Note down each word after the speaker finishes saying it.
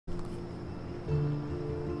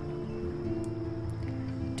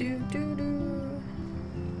do do do.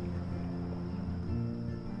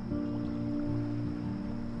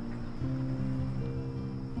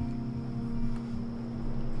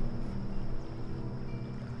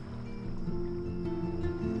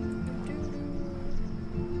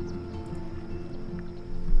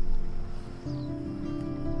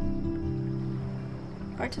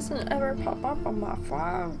 Why doesn't it ever pop up on my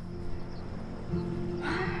phone?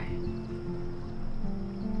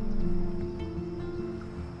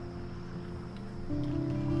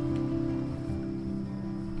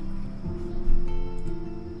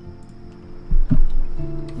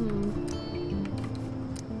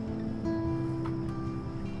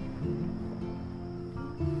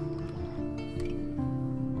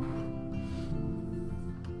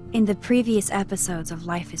 In the previous episodes of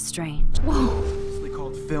Life is Strange. Whoa!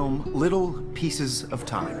 Called film Little Pieces of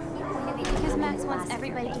Time. Because Max wants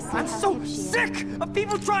everybody to see I'm so sick of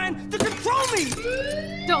people trying to control me!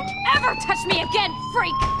 Don't ever touch me again,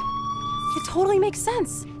 freak! It totally makes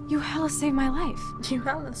sense. You hella saved my life. You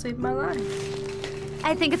hella saved my life.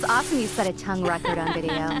 I think it's awesome you set a tongue record on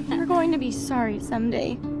video. You're going to be sorry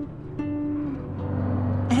someday.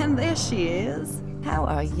 And there she is. How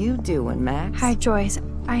are you doing, Max? Hi, Joyce.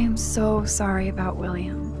 I am so sorry about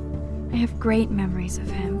William. I have great memories of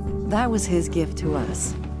him. That was his gift to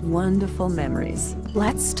us. Wonderful memories.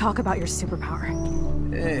 Let's talk about your superpower.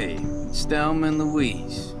 Hey, Stelma and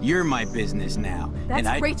Louise, you're my business now.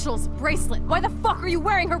 That's Rachel's bracelet. Why the fuck are you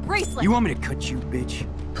wearing her bracelet? You want me to cut you, bitch?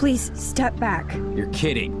 Please, step back. You're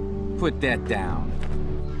kidding. Put that down.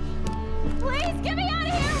 Please, get me out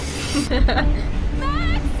of here!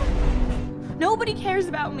 Max! Nobody cares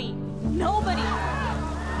about me. Nobody.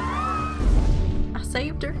 I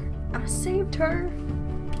saved her. I saved her.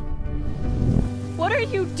 What are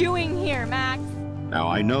you doing here, Max? Now,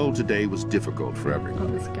 I know today was difficult for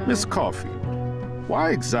everyone. this guy. Miss Caulfield,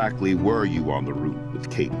 why exactly were you on the route with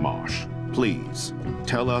Kate Marsh? Please,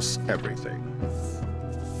 tell us everything.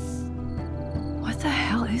 What the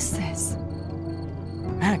hell is this?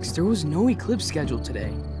 Max, there was no eclipse scheduled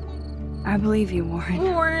today. I believe you, Warren.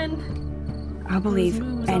 Warren. I'll believe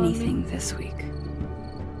moves on anything this week.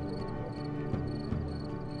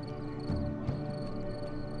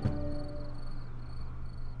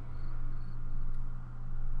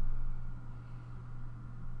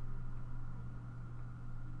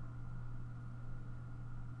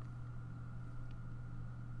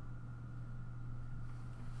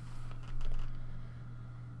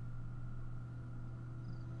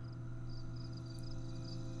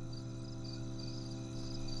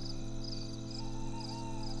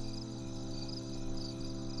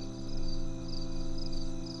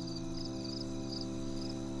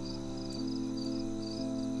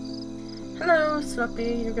 Hello,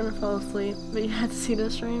 Swampy. You're gonna fall asleep, but you had to see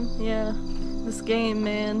this stream. Yeah, this game,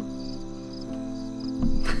 man.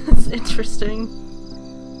 It's interesting.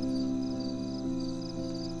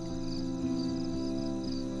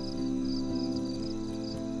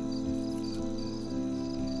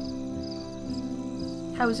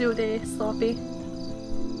 How was your day, Sloppy?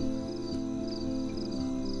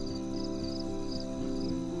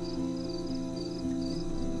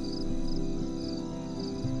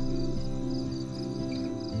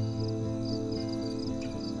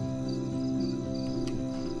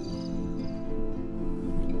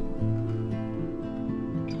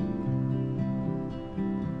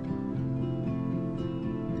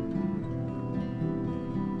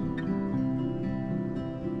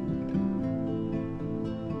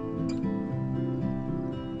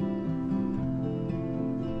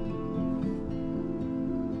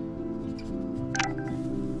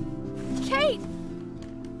 Kate!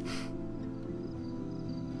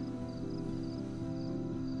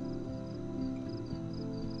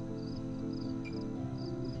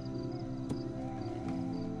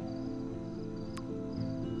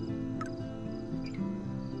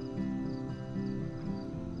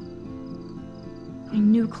 I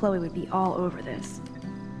knew Chloe would be all over this,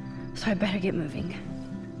 so I better get moving.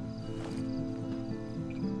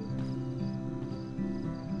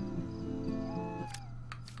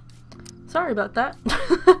 Sorry about that.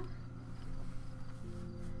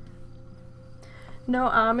 No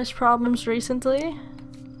Amish problems recently?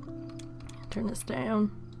 Turn this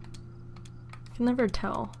down. I can never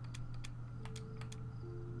tell.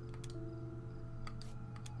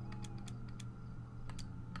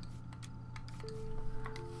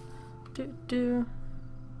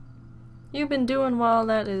 You've been doing well,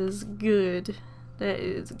 that is good. That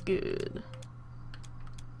is good.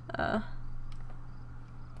 Try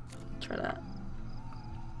that.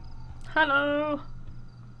 Hello!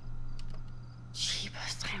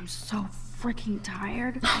 Jeebus, I am so freaking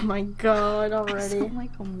tired. Oh my god, I already. sound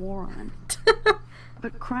like a moron.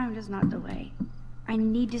 But crime does not delay. I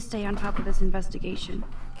need to stay on top of this investigation.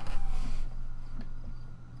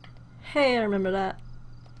 Hey, I remember that.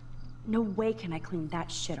 No way can I clean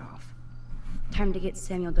that shit off. Time to get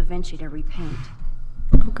Samuel da Vinci to repaint.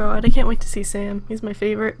 Oh god, I can't wait to see Sam. He's my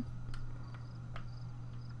favorite.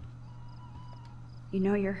 You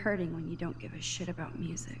know you're hurting when you don't give a shit about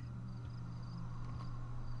music.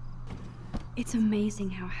 It's amazing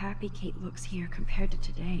how happy Kate looks here compared to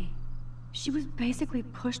today. She was basically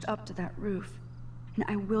pushed up to that roof, and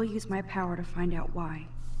I will use my power to find out why.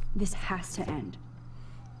 This has to end.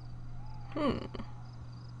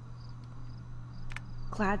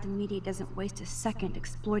 Glad the media doesn't waste a second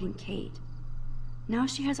exploiting Kate. Now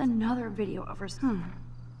she has another video of her.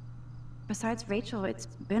 Besides Rachel, it's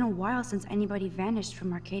been a while since anybody vanished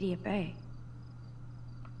from Arcadia Bay.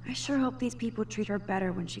 I sure hope these people treat her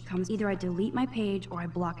better when she comes. Either I delete my page or I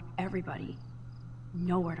block everybody.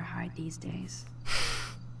 Nowhere to hide these days.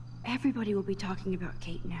 Everybody will be talking about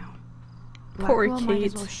Kate now. Poor Blackwell might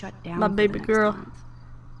as Kate. well shut down My for the baby next girl. month.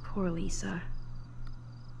 Poor Lisa.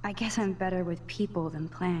 I guess I'm better with people than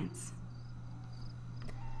plants.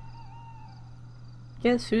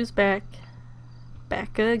 Guess who's back?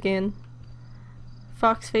 Back again.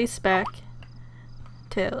 Foxface back.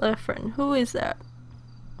 Tell a friend. Who is that?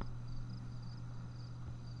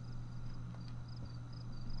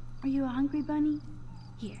 Are you a hungry bunny?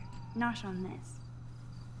 Here, nosh on this.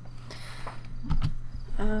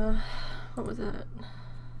 What was that?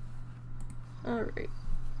 Alright.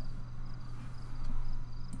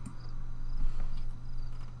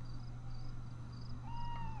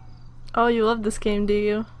 Oh, you love this game, do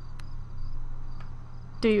you?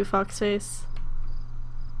 Do you, Foxface?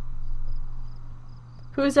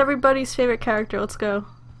 Who is everybody's favorite character? Let's go.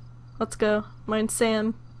 Let's go. Mine's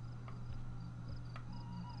Sam.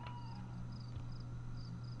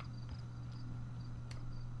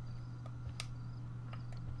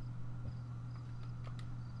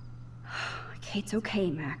 Kate's okay,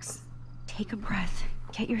 Max. Take a breath.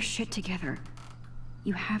 Get your shit together.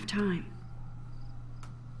 You have time.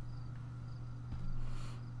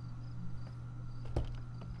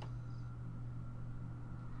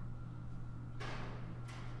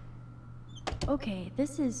 Okay,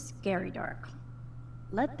 this is scary dark.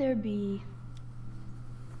 Let there be...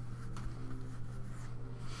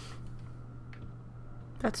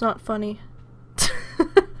 That's not funny.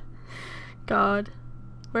 God.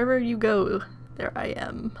 Wherever you go, there I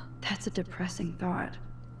am. That's a depressing thought.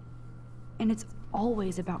 And it's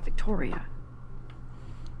always about Victoria.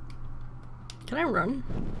 Can I run?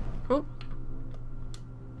 Oh.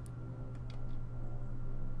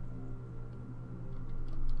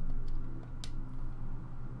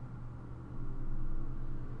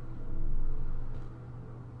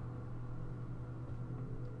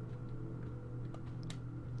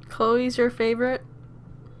 Chloe's your favorite?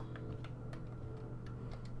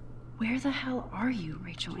 Where the hell are you,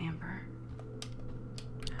 Rachel Amber?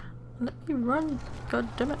 Let me run. God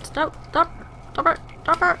damn it. Stop. Stop. Stop it.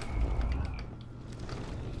 Stop it.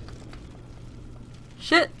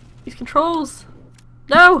 Shit. These controls.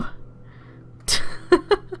 No.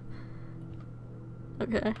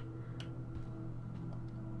 Okay.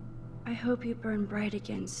 I hope you burn bright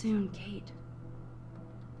again soon, Kate.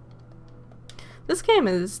 This game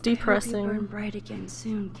is I hope you depressing. burn bright again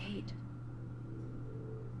soon, Kate.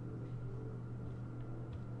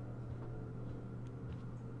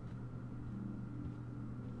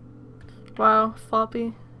 Wow,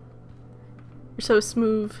 Floppy. You're so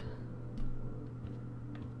smooth.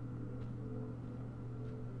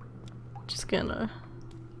 Just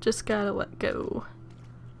gotta let go.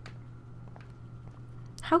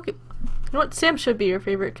 How could, you know what, Sam should be your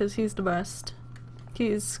favorite because he's the best.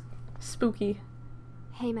 He's spooky.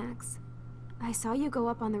 Hey, Max. I saw you go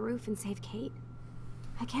up on the roof and save Kate.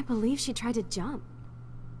 I can't believe she tried to jump.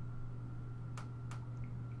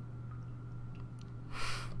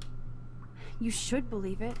 You should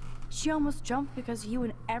believe it. She almost jumped because you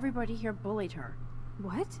and everybody here bullied her.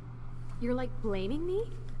 What? You're like blaming me?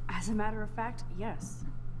 As a matter of fact, yes.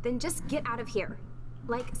 Then just get out of here.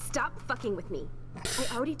 Like, stop fucking with me.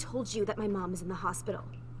 I already told you that my mom is in the hospital.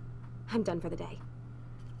 I'm done for the day.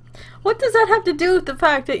 What does that have to do with the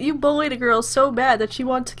fact that you bullied a girl so bad that she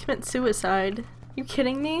wanted to commit suicide? You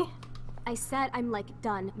kidding me? I said I'm like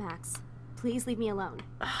done, Max. Please leave me alone.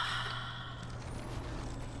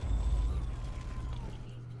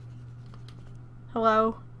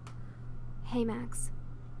 Hello? Hey, Max.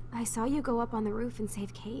 I saw you go up on the roof and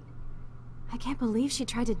save Kate. I can't believe she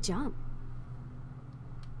tried to jump.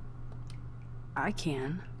 I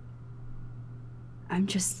can. I'm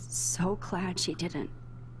just so glad she didn't.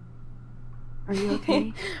 Are you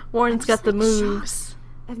okay? Warren's got the moves. Shocked.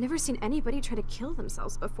 I've never seen anybody try to kill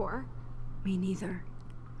themselves before. Me neither.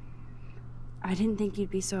 I didn't think you'd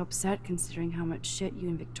be so upset considering how much shit you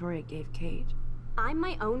and Victoria gave Kate. I'm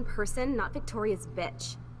my own person, not Victoria's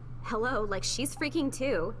bitch. Hello, like she's freaking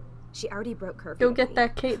too. She already broke curfew. Go get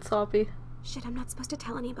that Kate, Sloppy. Shit, I'm not supposed to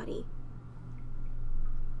tell anybody.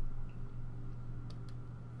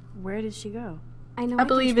 Where did she go? I know I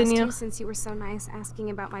believe in you since you were so nice asking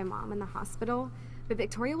about my mom in the hospital, but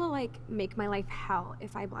Victoria will like make my life hell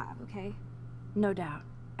if I blab, okay? No doubt.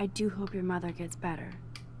 I do hope your mother gets better.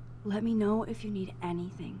 Let me know if you need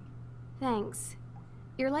anything. Thanks.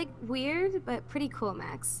 You're like weird, but pretty cool,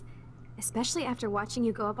 Max. Especially after watching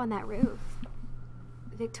you go up on that roof.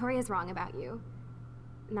 Victoria's wrong about you.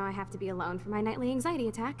 Now I have to be alone for my nightly anxiety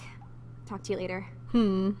attack. Talk to you later.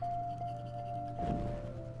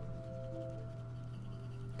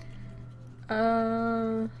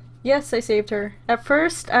 Yes, I saved her. At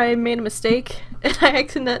first, I made a mistake, and I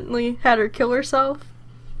accidentally had her kill herself.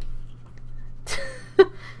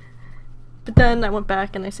 But then I went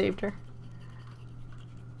back and I saved her.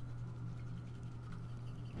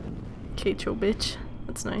 Kate, yo bitch.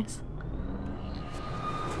 That's nice.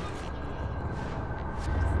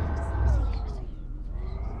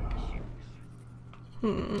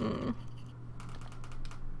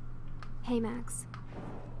 Hey, Max.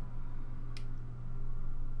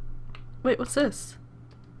 Wait, what's this?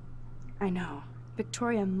 I know.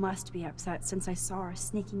 Victoria must be upset since I saw her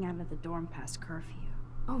sneaking out of the dorm past curfew.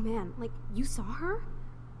 Oh man, like, you saw her?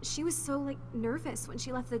 She was so, like, nervous when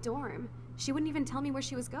she left the dorm. She wouldn't even tell me where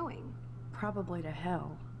she was going. Probably to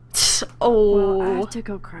hell. Oh. Well, I have to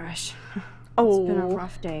go crash. Oh. It's been a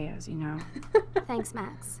rough day, as you know. Thanks,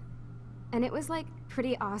 Max. And it was, like,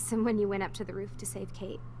 pretty awesome when you went up to the roof to save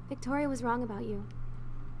Kate. Victoria was wrong about you.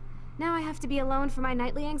 Now I have to be alone for my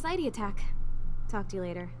nightly anxiety attack. Talk to you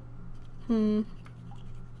later.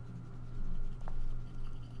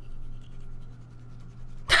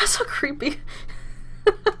 That's so creepy.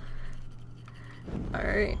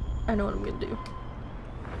 Alright, I know what I'm gonna do.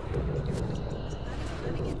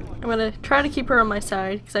 I'm gonna try to keep her on my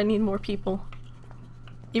side, because I need more people.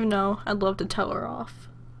 Even though I'd love to tell her off.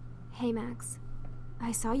 Hey, Max.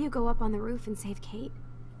 I saw you go up on the roof and save Kate.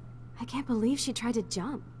 I can't believe she tried to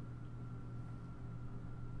jump.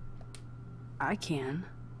 I can.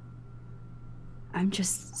 I'm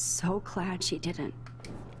just so glad she didn't.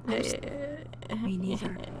 Me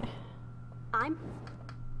neither.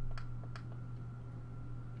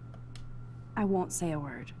 I won't say a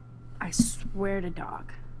word. I swear to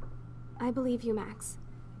dog. I believe you, Max.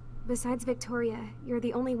 Besides Victoria, you're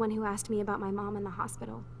the only one who asked me about my mom in the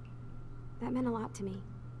hospital. That meant a lot to me.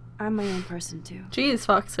 I'm my own person too. Jeez,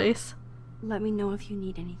 Foxface. Let me know if you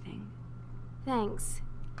need anything. Thanks.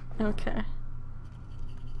 Okay.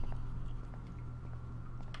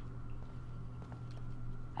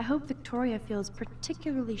 I hope Victoria feels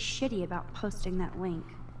particularly shitty about posting that link.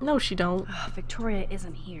 No, she don't. Ugh, Victoria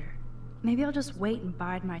isn't here. Maybe I'll just wait and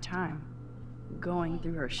bide my time. Going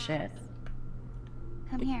through her shit.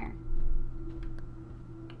 Come here.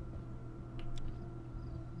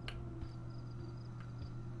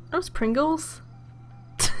 Those Pringles?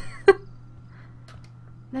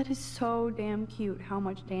 That is so damn cute how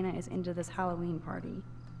much Dana is into this Halloween party.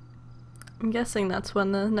 I'm guessing that's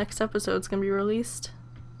when the next episode's gonna be released.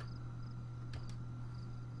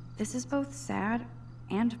 This is both sad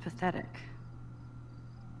and pathetic.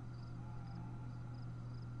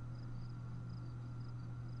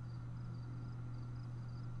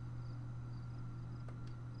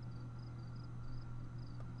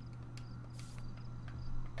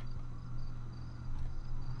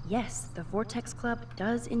 Yes, the Vortex Club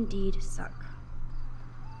does indeed suck.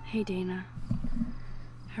 Hey, Dana.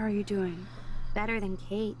 How are you doing? Better than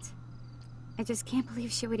Kate. I just can't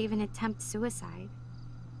believe she would even attempt suicide.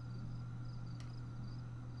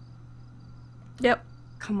 Yep.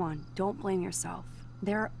 Come on, don't blame yourself.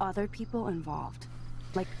 There are other people involved.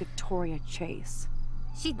 Like Victoria Chase.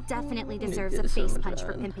 She definitely deserves a face punch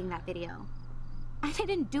for pimping that video. I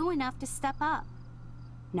didn't do enough to step up.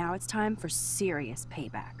 Now it's time for serious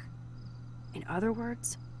payback. In other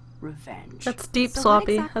words, revenge. That's deep, So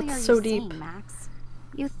Sloppy. what exactly That's are so you deep. saying, Max?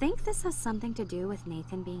 You think this has something to do with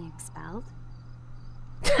Nathan being expelled?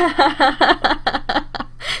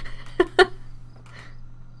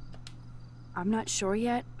 I'm not sure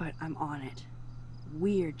yet, but I'm on it.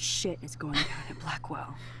 Weird shit is going down at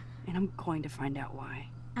Blackwell, and I'm going to find out why.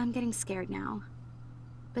 I'm getting scared now.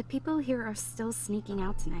 But people here are still sneaking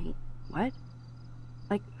out tonight. What?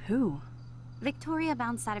 Like who? Victoria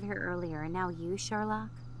bounced out of here earlier, and now you, Sherlock?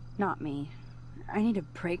 Not me. I need a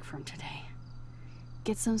break from today.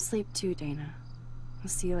 Get some sleep too, Dana. I'll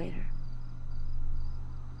see you later.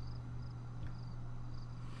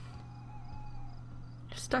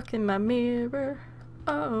 Stuck in my mirror.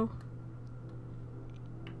 Uh-oh.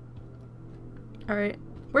 Alright.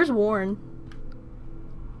 Where's Warren?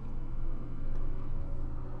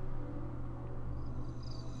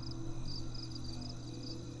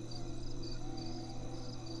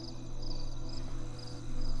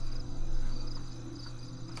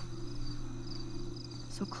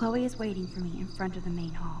 So Chloe is waiting for me in front of the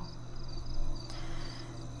main hall.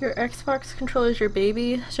 Your Xbox controller's your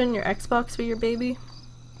baby. Shouldn't your Xbox be your baby?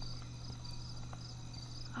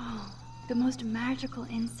 Oh, the most magical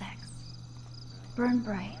insects. Burn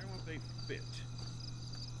bright. Why won't they fit?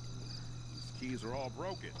 These keys are all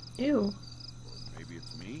broken. Ew. Or maybe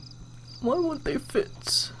it's me? Why won't they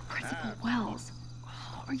fit? Principal Wells.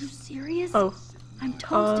 Oh, are you serious? Oh. I'm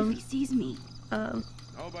toast if he sees me.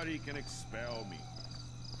 Nobody can expel me.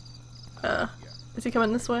 Is he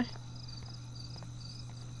coming this way?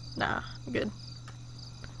 Nah, I'm good.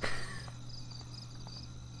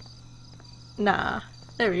 Nah,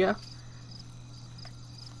 there we go.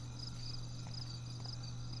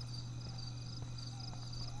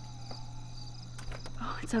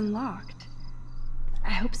 Oh, it's unlocked.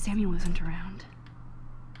 I hope Samuel isn't around.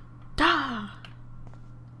 Da!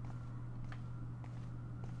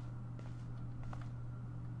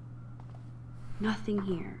 Nothing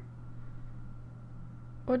here.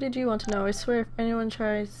 What did you want to know? I swear if anyone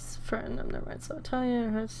tries friend, I'm never mind, so I'll tell you.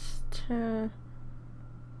 I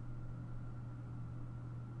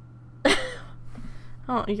don't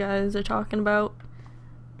know what you guys are talking about.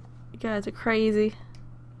 You guys are crazy.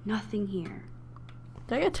 Nothing here.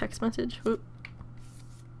 Did I get a text message? Whoop.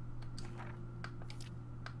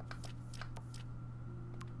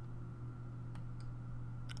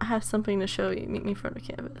 I have something to show you. Meet me in front of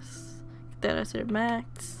campus. That I said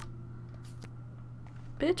Max.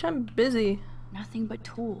 Bitch, I'm busy. Nothing but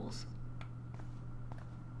tools.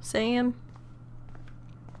 Sam.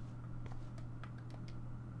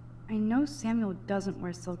 I know Samuel doesn't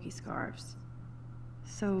wear silky scarves.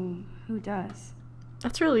 So, who does?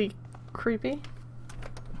 That's really creepy.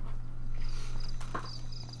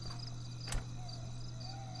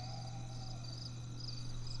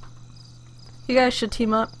 You guys should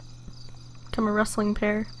team up. Become a wrestling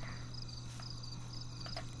pair.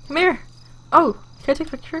 Come here! Oh! Can I take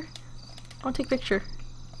a picture? I want to take a picture.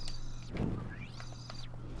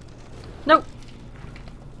 Nope!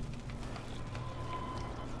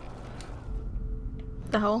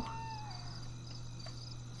 The hell?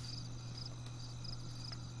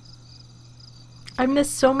 I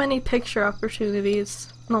missed so many picture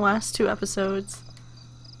opportunities in the last 2 episodes.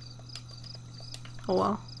 Oh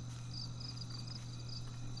well.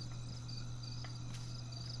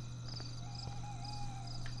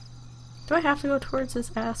 Do I have to go towards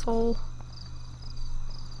this asshole?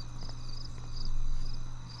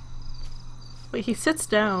 Wait, he sits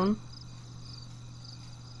down.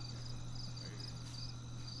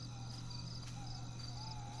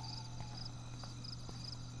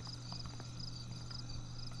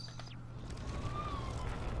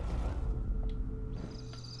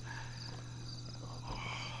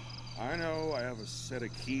 I know I have a set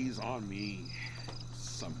of keys on me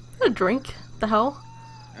somewhere. A drink? The hell?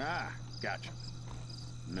 Ah, gotcha.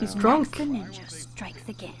 He's drunk. The ninja strikes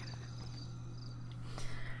again.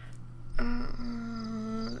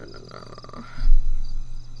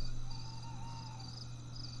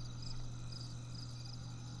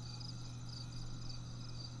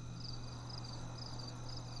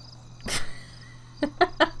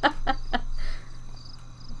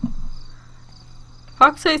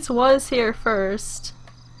 Foxface was here first.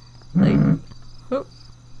 Like, whoop.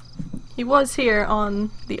 He was here on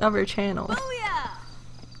the other channel. Booyah!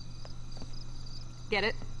 Get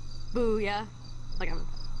it? Booyah. Like I'm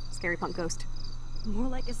a scary punk ghost. More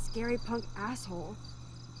like a scary punk asshole.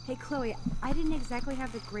 Hey Chloe, I didn't exactly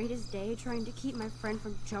have the greatest day trying to keep my friend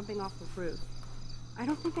from jumping off the roof. I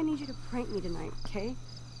don't think I need you to prank me tonight, okay?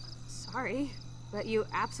 Sorry, but you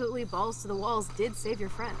absolutely balls to the walls did save your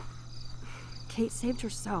friend. Kate saved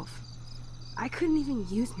herself. I couldn't even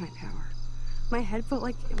use my power. My head felt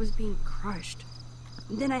like it was being crushed.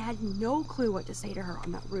 Then I had no clue what to say to her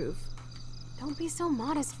on that roof. Don't be so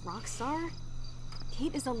modest, Rockstar.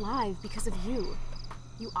 Kate is alive because of you.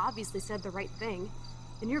 You obviously said the right thing,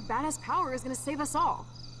 and your badass power is gonna save us all.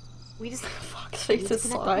 We just Foxface's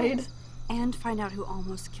slide. And find out who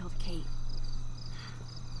almost killed Kate.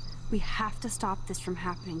 We have to stop this from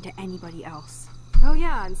happening to anybody else. Oh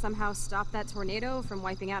yeah, and somehow stop that tornado from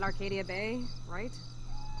wiping out Arcadia Bay, right?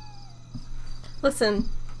 Listen.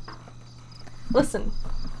 Listen.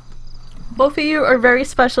 Both of you are very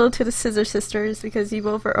special to the Scissor sisters because you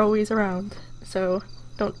both are always around. So,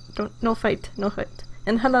 no fight.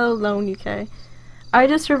 And hello, Lone UK. I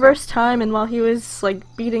just reversed time, and while he was, like,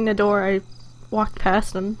 beating the door, I walked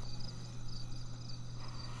past him.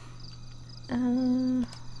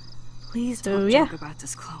 Please So, don't yeah. joke about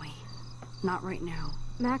this, Chloe. Not right now.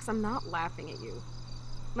 Max, I'm not laughing at you.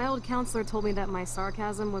 My old counselor told me that my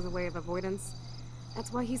sarcasm was a way of avoidance.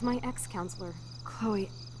 That's why he's my ex-counselor. Chloe,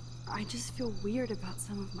 I just feel weird about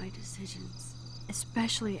some of my decisions.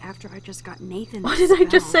 Especially after I just got Nathan. What did I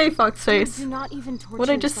just say, Foxface? Do not even torture What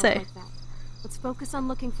did I just yourself say? like that. Let's focus on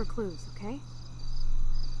looking for clues, okay?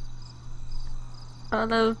 I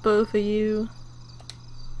love both of you.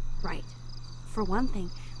 Right. For one thing,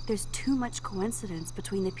 there's too much coincidence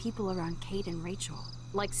between the people around Kate and Rachel.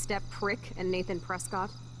 Like Step Prick and Nathan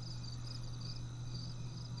Prescott?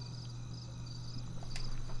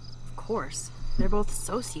 Of course. They're both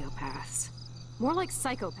sociopaths. More like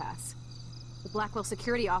psychopaths. The Blackwell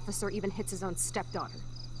security officer even hits his own stepdaughter.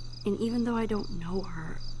 And even though I don't know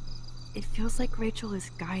her, it feels like Rachel is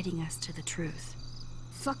guiding us to the truth.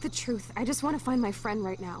 Fuck the truth. I just want to find my friend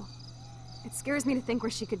right now. It scares me to think where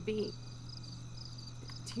she could be.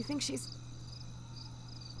 Do you think she's...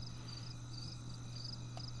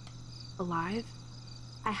 alive?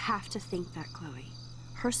 I have to think that, Chloe.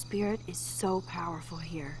 Her spirit is so powerful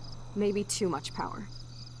here. Maybe too much power.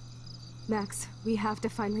 Max, we have to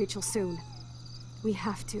find Rachel soon. We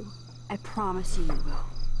have to. I promise you will.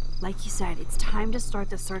 Like you said, it's time to start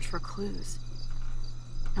the search for clues.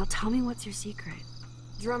 Now tell me what's your secret.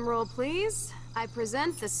 Drum roll, please. I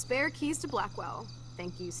present the spare keys to Blackwell.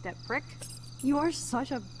 Thank you, Step Prick. You are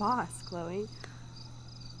such a boss, Chloe.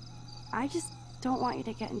 I just don't want you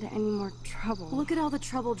to get into any more trouble. Look at all the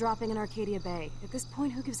trouble dropping in Arcadia Bay. At this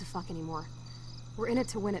point, who gives a fuck anymore? We're in it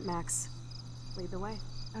to win it, Max. Lead the way.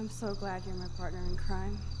 I'm so glad you're my partner in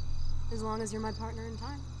crime. As long as you're my partner in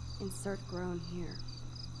time. Insert groan here.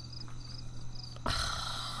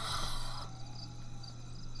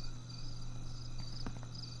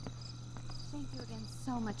 Thank you again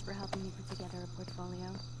so much for helping me put together a portfolio.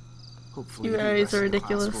 Hopefully You the guys rest are of the class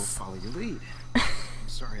ridiculous. will follow your lead. I'm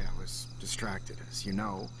sorry I was distracted. As you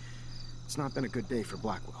know, it's not been a good day for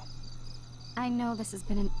Blackwell. I know this has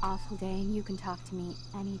been an awful day, and you can talk to me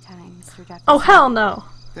anytime, Mr. Jefferson. Oh, hell no.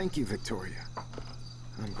 Thank you, Victoria.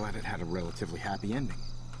 I'm glad it had a relatively happy ending.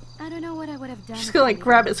 I don't know what I would have done. She's if gonna, I like, didn't.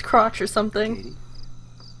 grab his crotch or something. Katie?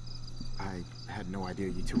 I had no idea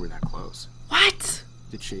you two were that close. What?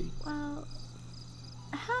 Did she? Well,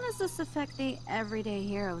 how does this affect the Everyday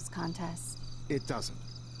Heroes contest? It doesn't.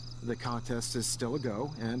 The contest is still a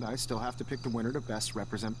go, and I still have to pick the winner to best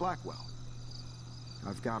represent Blackwell.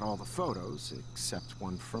 I've got all the photos, except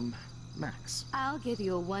one from Max. I'll give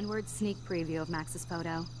you a one-word sneak preview of Max's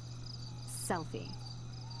photo. Selfie.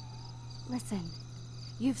 Listen,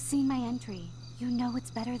 you've seen my entry. You know it's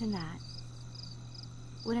better than that.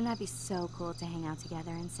 Wouldn't that be so cool to hang out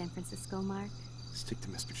together in San Francisco, Mark? Stick to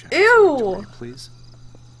Mr. Jackson. Ew! Victoria, please.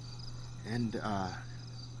 And,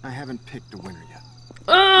 I haven't picked a winner yet. You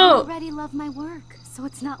Oh! already love my work, so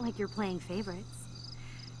it's not like you're playing favorites.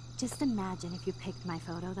 Just imagine if you picked my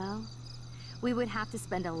photo, though. We would have to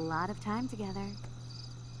spend a lot of time together.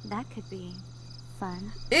 That could be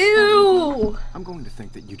fun. Ew! I'm going to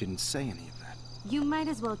think that you didn't say any of that. You might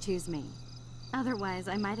as well choose me. Otherwise,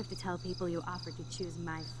 I might have to tell people you offered to choose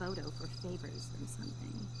my photo for favors or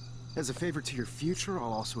something. As a favor to your future,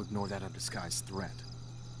 I'll also ignore that undisguised threat.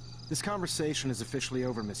 This conversation is officially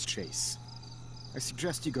over, Miss Chase. I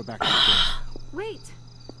suggest you go back to the game. Wait!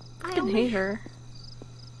 I fucking hate her.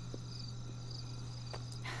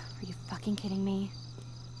 Are you fucking kidding me?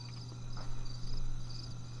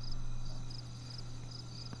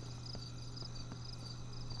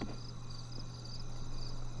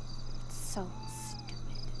 So stupid.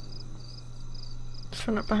 Just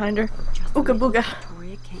run up behind her. Just Ooga booga.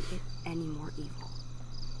 Victoria can't get any more evil.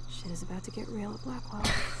 Shit is about to get real at Blackwell.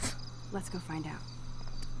 Let's go find out.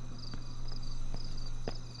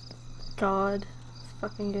 God. This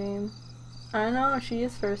fucking game. I know, she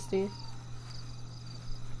is thirsty.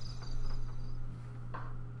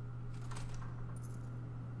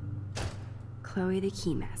 Chloe the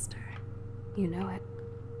Keymaster. You know it.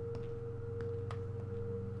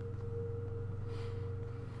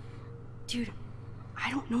 Dude, I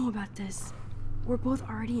don't know about this. We're both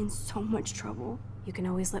already in so much trouble. You can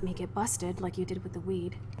always let me get busted like you did with the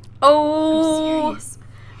weed. Oh! I'm serious.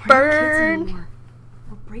 We're not kids Burn! anymore.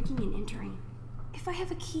 We're breaking and entering. If If I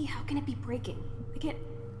have a key, how can it be breaking? I get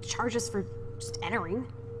charges for just entering.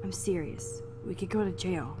 I'm serious. We could go to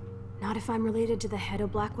jail. Not if I'm related to the head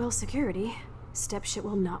of Blackwell Security. Stepshit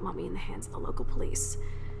will not want me in the hands of the local police.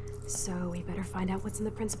 So we better find out what's in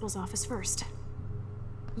the principal's office first.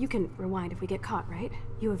 You can rewind if we get caught, right?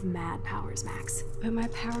 You have mad powers, Max. But my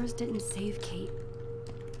powers didn't save Kate.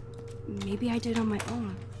 Maybe I did on my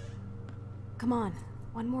own. Come on.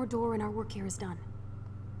 One more door and our work here is done.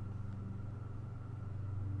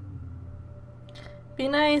 Be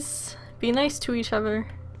nice. Be nice to each other.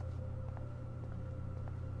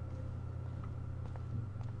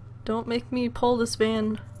 Don't make me pull this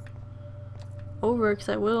van over, because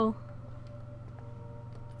I will.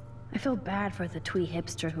 I feel bad for the twee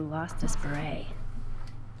hipster who lost his beret.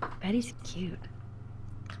 Betty's cute.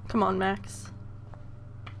 Come on, Max.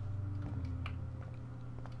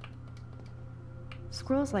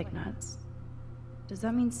 Squirrels like nuts. Does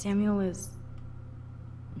that mean Samuel is...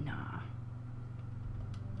 Nah.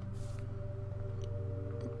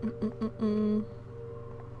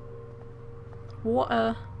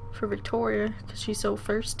 Water for Victoria, because she's so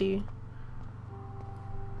thirsty.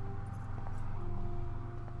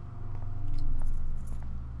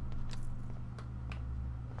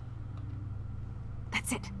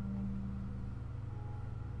 That's it.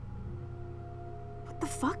 What the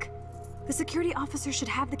fuck? The security officer should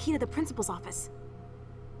have the key to the principal's office.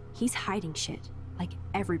 He's hiding shit, like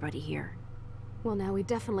everybody here. Well, now we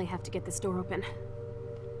definitely have to get this door open.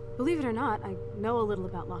 Believe it or not, I know a little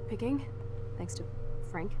about lockpicking, thanks to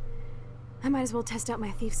Frank. I might as well test out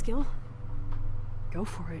my thief skill. Go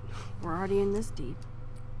for it. We're already in this deep.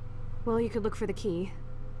 Well, you could look for the key,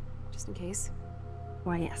 just in case.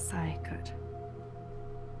 Why, yes, I could.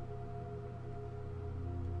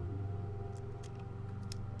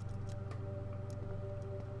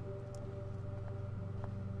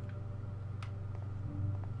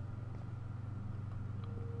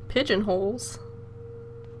 Pigeonholes.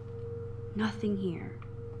 Nothing here.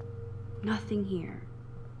 Nothing here.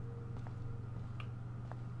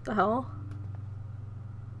 The hell?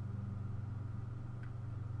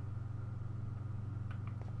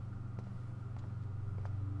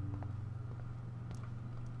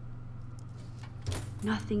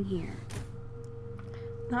 Nothing here.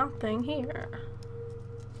 Nothing here.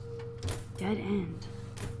 Dead end.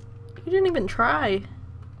 You didn't even try.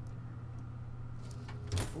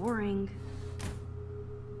 Boring.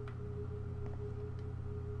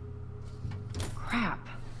 Crap.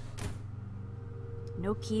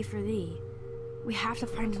 No key for thee. We have to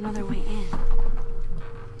find another way in.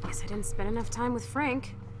 Guess I didn't spend enough time with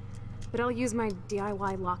Frank. But I'll use my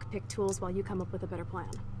DIY lockpick tools while you come up with a better plan.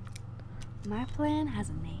 My plan has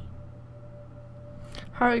a name.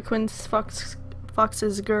 Harley Quinn's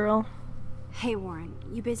Fox's girl. Hey Warren,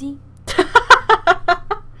 you busy?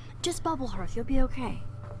 Just bubble hearth, you'll be okay.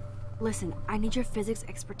 Listen, I need your physics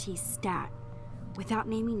expertise stat. Without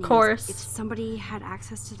naming names, Course. if somebody had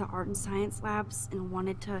access to the art and science labs and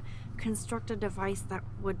wanted to construct a device that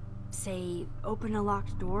would, say, open a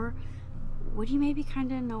locked door, would you maybe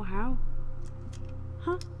kinda know how?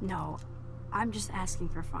 Huh? No, I'm just asking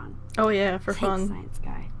for fun. Oh yeah, for Thanks, fun. Science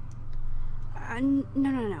guy.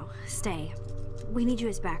 No. Stay. We need you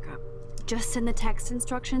as backup. Just send the text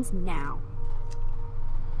instructions now.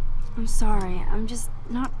 I'm sorry, I'm just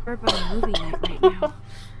not bored by a movie night right now.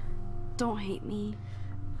 Don't hate me.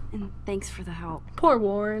 And thanks for the help. Poor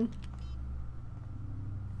Warren.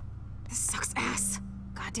 This sucks ass.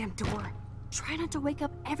 Goddamn door. Try not to wake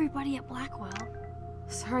up everybody at Blackwell.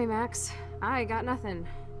 Sorry, Max. I got nothing.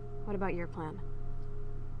 What about your plan?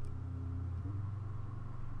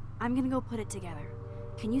 I'm gonna go put it together.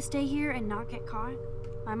 Can you stay here and not get caught?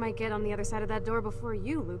 I might get on the other side of that door before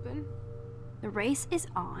you, Lupin. The race is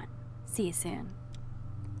on. See you soon.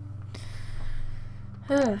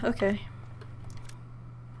 Okay.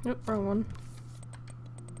 Nope, wrong one.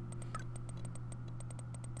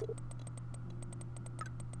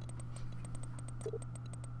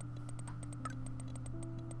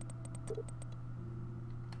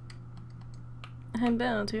 I'm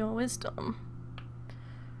bound to your wisdom.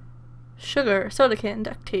 Sugar, soda can,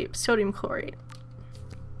 duct tape, sodium chlorate.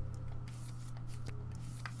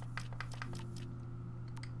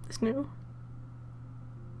 This new?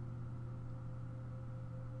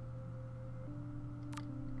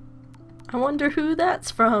 I wonder who that's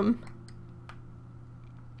from.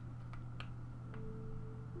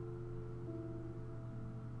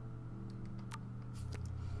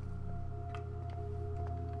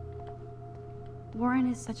 Warren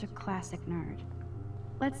is such a classic nerd.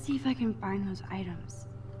 Let's see if I can find those items.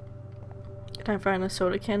 Can I find a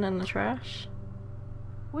soda can in the trash?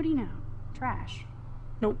 What do you know? Trash.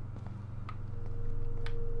 Nope.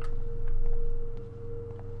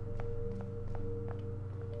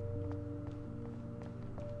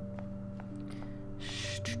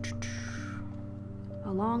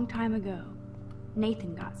 A long time ago,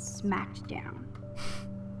 Nathan got smacked down.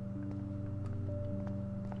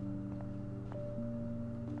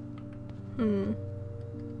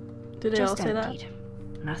 Did they all Just say emptied.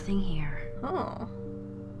 Nothing here. that? Oh.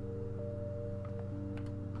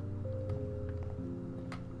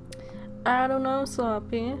 I don't know,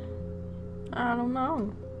 Sloppy. I don't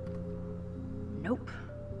know. Nope.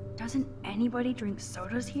 Doesn't anybody drink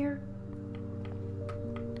sodas here?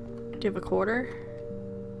 Do you have a quarter?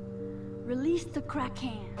 Release the crack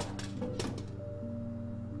can.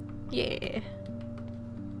 Yeah.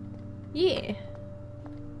 Yeah.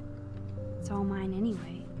 It's all mine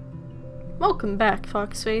anyway. Welcome back,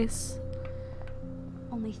 Foxface.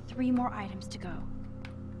 Only 3 more items to go.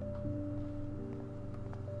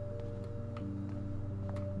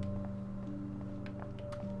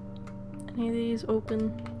 Any of these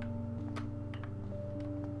open?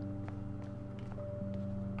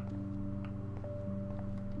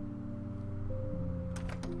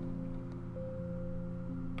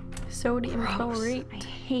 Sodium chlorate. I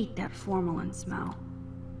hate that formalin smell.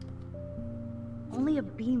 Only a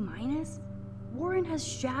B-? Warren has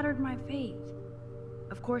shattered my faith.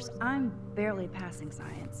 Of course, I'm barely passing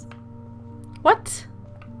science. What?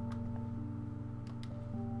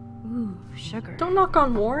 Ooh, sugar. Don't knock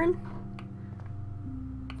on Warren.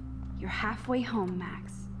 You're halfway home,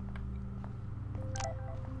 Max.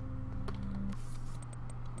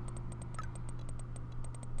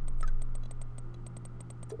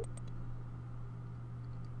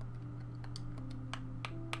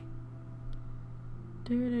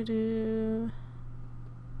 Do.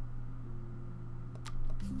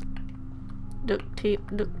 Duct tape,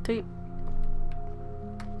 duct tape.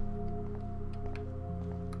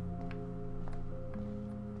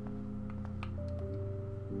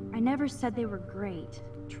 I never said they were great,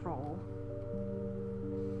 troll.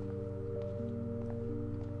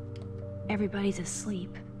 Everybody's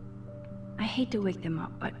asleep. I hate to wake them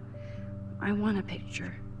up, but I want a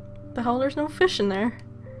picture. The hell, there's no fish in there.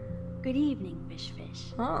 Good evening, fish.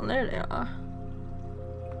 Oh, there they are.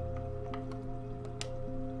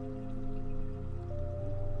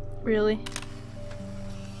 Really?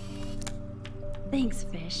 Thanks,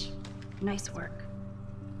 fish. Nice work.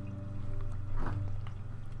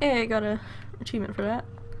 Hey, I got a achievement for that.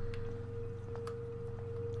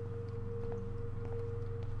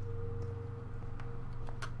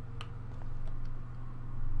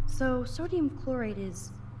 So, sodium chlorate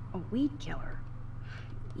is a weed killer.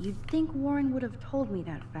 You'd think Warren would have told me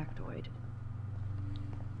that factoid.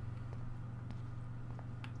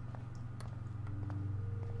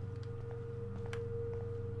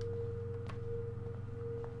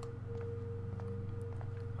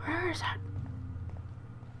 Where is that?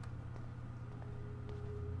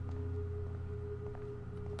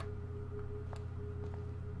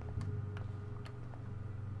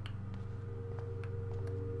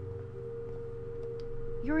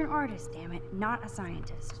 You're an artist, damn it, not a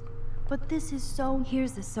scientist. But this is so...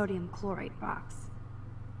 Here's the sodium chlorate box.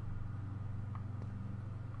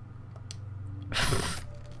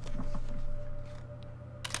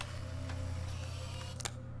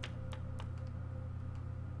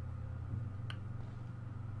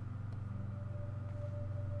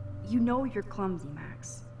 You know you're clumsy,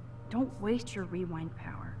 Max. Don't waste your rewind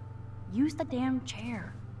power. Use the damn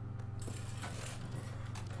chair.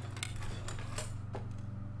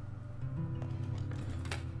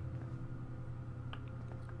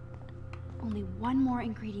 Only one more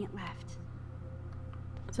ingredient left.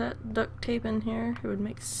 Is that duct tape in here? It would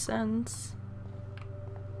make sense.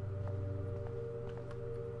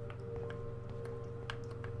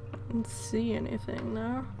 I don't see anything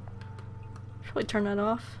now. Should probably turn that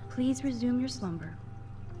off. Please resume your slumber.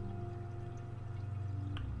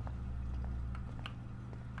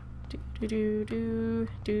 Do do do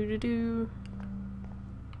do do do.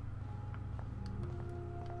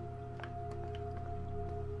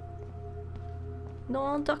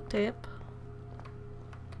 No duct tape.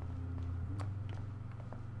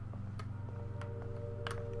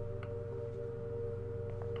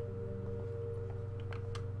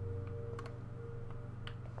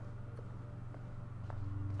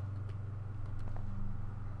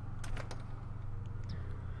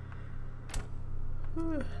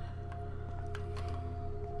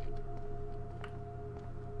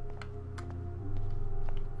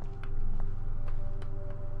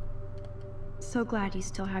 So glad you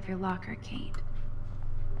still have your locker, Kate.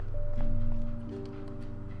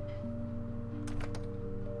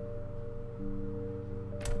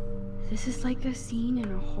 This is like a scene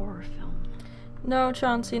in a horror film. No,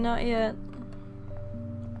 Chauncey, not yet.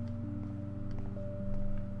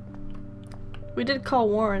 We did call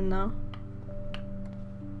Warren, though.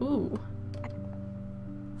 Ooh.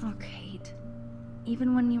 Oh, Kate.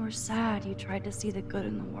 Even when you were sad, you tried to see the good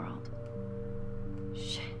in the world.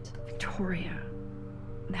 Shit. Victoria.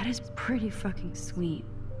 That is pretty fucking sweet.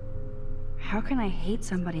 How can I hate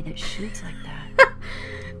somebody that shoots like that?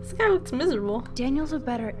 This guy looks miserable. Daniel's a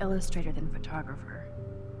better illustrator than photographer,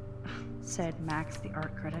 said Max, the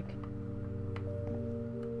art critic.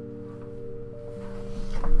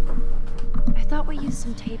 I thought we used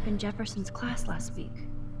some tape in Jefferson's class last week.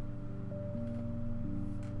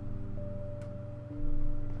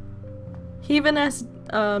 He even asked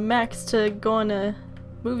Max to go on a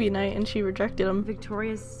movie night and she rejected him.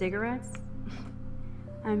 Victoria's cigarettes?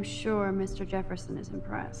 I'm sure Mr. Jefferson is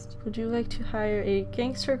impressed. Would you like to hire a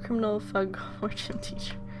gangster, criminal, thug, or gym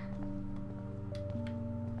teacher?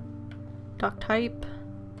 Doc type.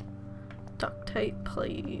 Doc type,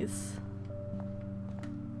 please.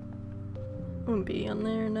 Wouldn't be on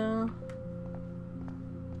there now.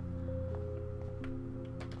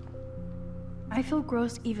 I feel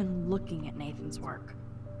gross even looking at Nathan's work,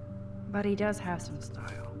 but he does have some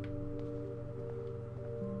style.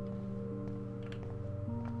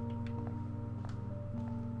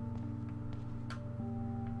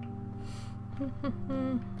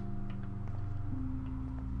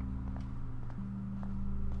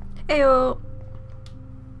 Ayo.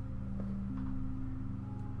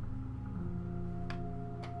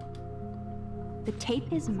 The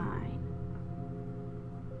tape is mine.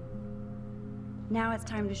 Now it's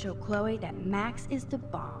time to show Chloe that Max is the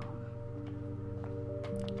bomb.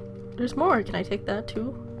 There's more. Can I take that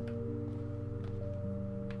too?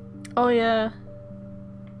 Oh yeah.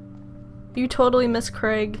 You totally miss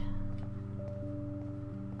Craig.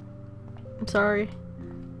 I'm sorry.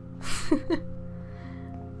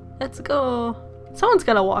 Let's go. Someone's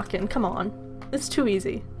gotta walk in. Come on. It's too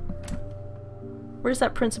easy. Where's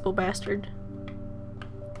that principal bastard?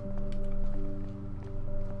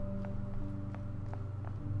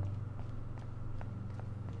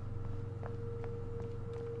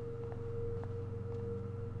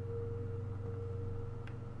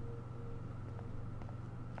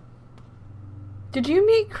 Did you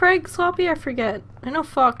meet Craig, Sloppy? I forget. I know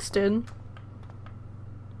Fox did.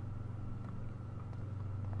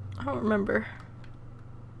 I don't remember.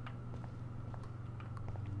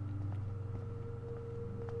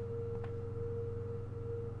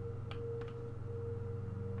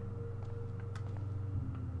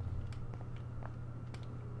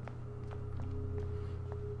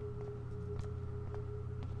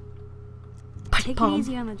 Take it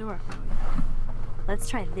easy on the door, Chloe. Let's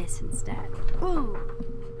try this instead. Ooh,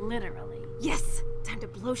 literally. Yes! Time to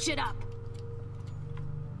blow shit up!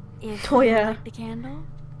 If Oh you yeah. light the candle,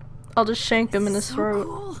 I'll just shank him in his throat.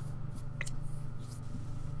 Cool.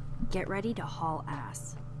 get ready to haul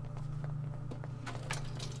ass.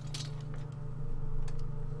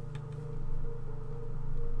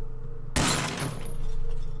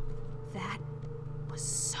 That was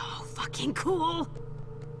so fucking cool!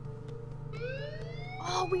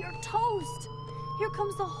 Oh, we are toast! Here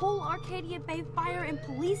comes the whole Arcadia Bay Fire and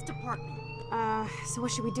Police Department. So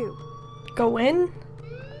what should we do? Go in?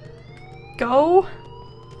 Go?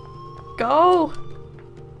 Go?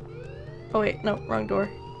 Oh wait, no, wrong door.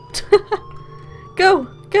 Go!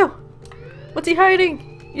 Go! What's he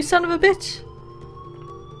hiding? You son of a bitch!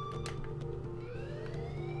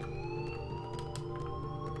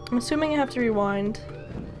 I'm assuming I have to rewind.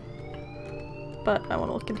 But I want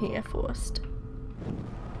to look in here first.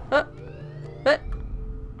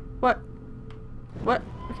 What? What?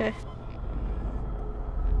 Okay.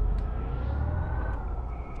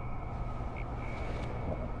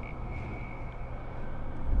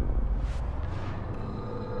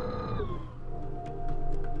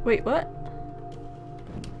 Wait, what?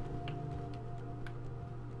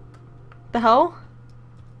 The hell?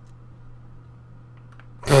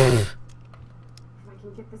 If I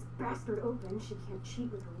can get this bastard open, she can't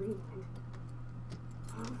cheat with her rewind.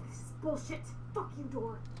 Oh, this is bullshit. Fuck you,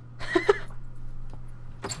 door.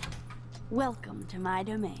 Welcome to my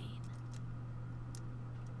domain.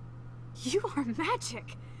 You are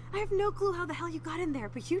magic. I have no clue how the hell you got in there,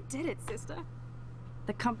 but you did it, sister.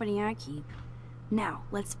 The company I keep. Now,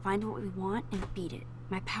 let's find what we want and beat it.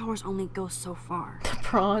 My powers only go so far.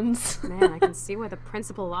 Prawns. Man, I can see why the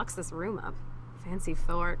principal locks this room up. Fancy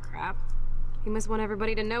faux art crap. He must want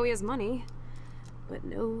everybody to know he has money, but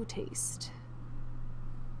no taste.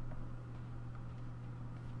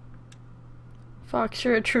 Fox,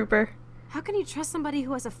 you're a trooper. How can you trust somebody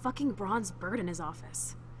who has a fucking bronze bird in his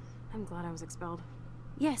office? I'm glad I was expelled.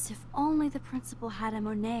 Yes, if only the principal had a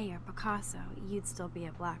Monet or Picasso, you'd still be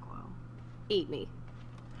at Blackwell. Eat me.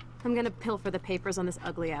 I'm gonna pilfer the papers on this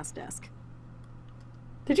ugly-ass desk.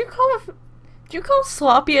 Did you call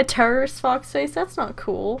Sloppy a terrorist, Foxface? That's not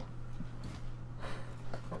cool.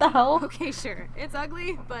 What the hell? Okay, sure. It's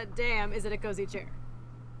ugly, but damn, is it a cozy chair.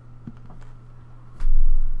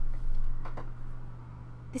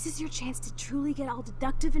 This is your chance to truly get all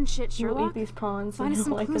deductive and shit, You'll Sherlock. eat these pawns Find and us you'll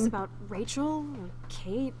some like clues them. about Rachel, or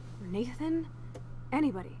Kate, or Nathan.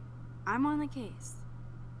 Anybody. I'm on the case.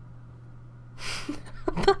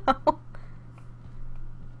 What the hell?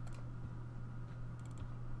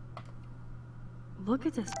 Look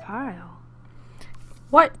at this pile.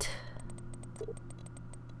 What?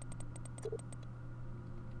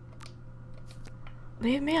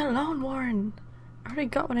 Leave me alone, Warren. I already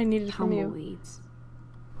got what I needed from you. Tumbleweeds.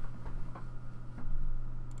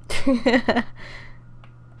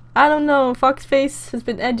 I don't know. Foxface has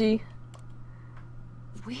been edgy.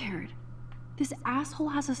 Weird. This asshole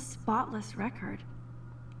has a spotless record.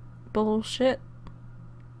 Bullshit.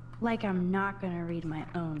 Like I'm not gonna read my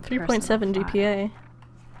own 3.7 GPA.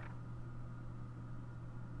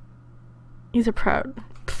 These are proud.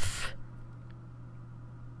 Pfft.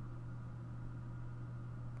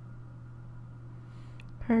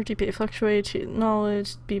 Her GPA fluctuates.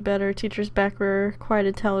 Knowledge be better. Teachers backer. Quiet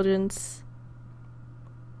intelligence.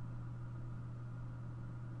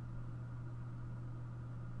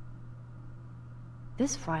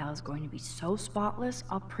 This file is going to be so spotless,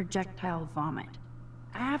 I'll projectile vomit.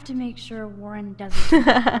 I have to make sure Warren doesn't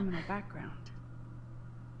have a criminal background.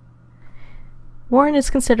 Warren is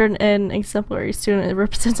considered an exemplary student and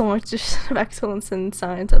represents a multitude of excellence in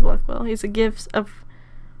science at Blackwell. He's a gift of,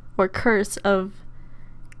 or curse of,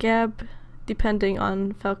 Gab, depending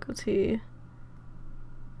on faculty.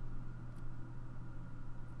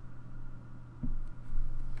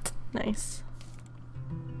 Nice.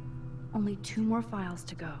 Only 2 more files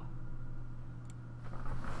to go.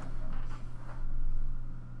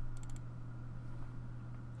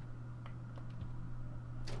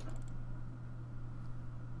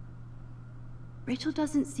 Rachel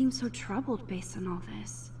doesn't seem so troubled based on all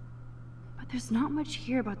this. But there's not much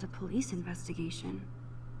here about the police investigation.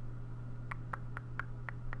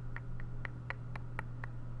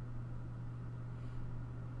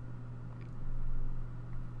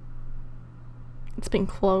 It's been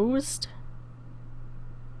closed.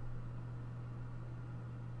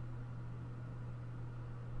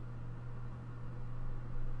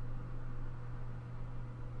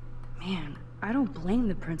 Man, I don't blame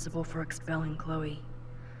the principal for expelling Chloe.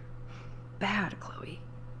 Bad Chloe.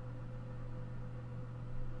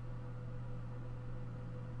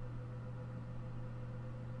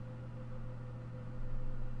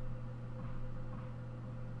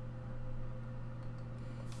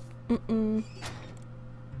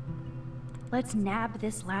 Let's nab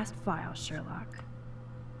this last file, Sherlock.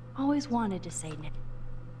 Always wanted to say Nick.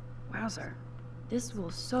 Wowzer, this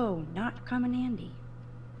will so not come in handy.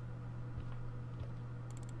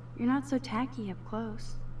 You're not so tacky up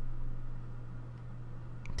close.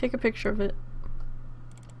 Take a picture of it.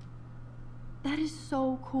 That is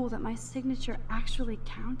so cool that my signature actually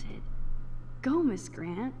counted. Go, Miss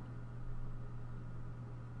Grant.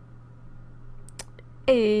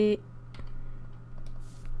 Hey.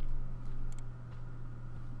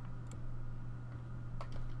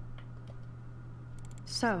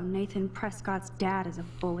 So, Nathan Prescott's dad is a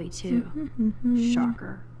bully too.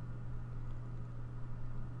 Shocker.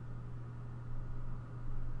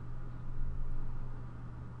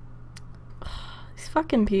 These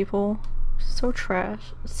fucking people. So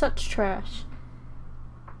trash. Such trash.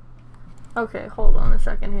 Okay, hold on a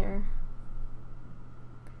second here.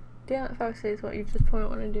 Damn it, Fox says what you just point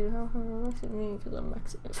want to do. Fox is mean because I'm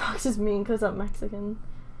Mexican. Fox is mean because I'm Mexican.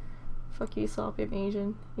 Fuck you, Sloppy, I'm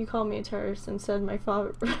Asian. You called me a terrorist and said my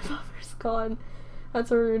father's gone.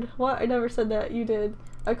 That's rude. What? I never said that. You did.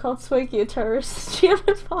 I called Swanky a terrorist. She had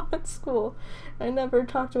his mom at school. I never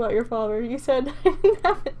talked about your father. You said I didn't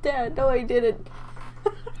have a dad. No, I didn't.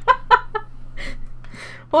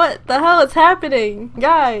 What the hell is happening?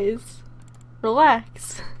 Guys,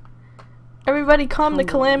 relax. Everybody calm the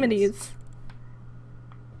calamities.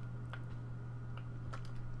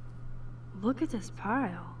 Look at this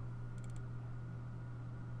pile.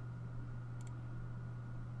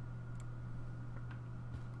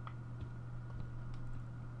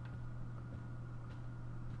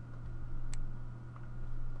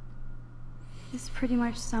 This pretty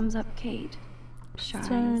much sums up Kate. Shy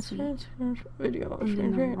and sweet, Video and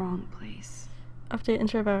in the wrong place. Update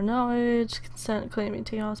entry of our knowledge. Consent claiming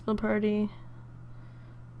to hospital party.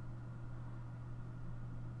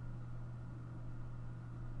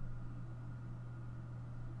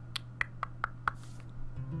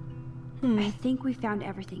 I think we found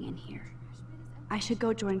everything in here. I should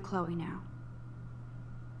go join Chloe now.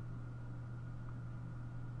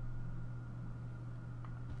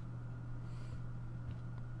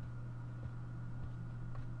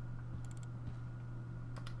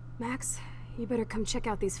 Max, you better come check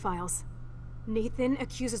out these files. Nathan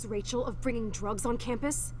accuses Rachel of bringing drugs on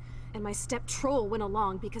campus, and my step troll went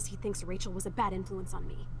along because he thinks Rachel was a bad influence on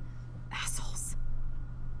me. Assholes.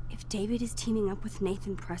 If David is teaming up with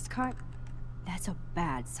Nathan Prescott, that's a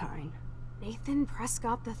bad sign. Nathan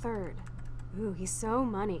Prescott III. Ooh, he's so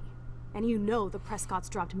money. And you know the Prescotts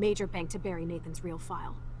dropped major bank to bury Nathan's real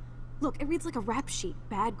file. Look, it reads like a rap sheet.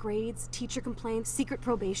 Bad grades, teacher complaints, secret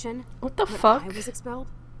probation. What the fuck? I was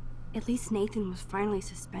expelled? At least Nathan was finally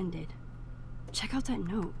suspended. Check out that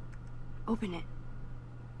note. Open it.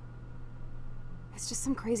 It's just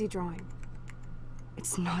some crazy drawing.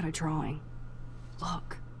 It's not a drawing.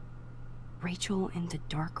 Look. Rachel in the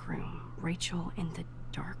dark room. Rachel in the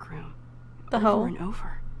dark room. The over hell? and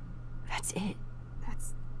over. That's it.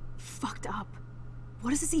 That's fucked up.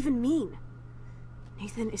 What does this even mean?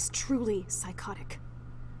 Nathan is truly psychotic.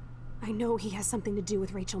 I know he has something to do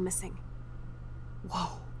with Rachel missing.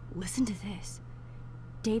 Whoa, listen to this.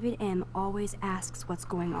 David M. always asks what's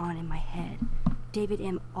going on in my head. David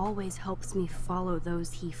M. always helps me follow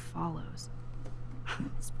those he follows.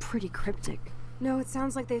 It's pretty cryptic. No, it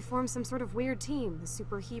sounds like they formed some sort of weird team, the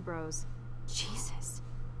Super Hebrews. Jesus.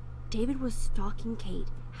 David was stalking Kate,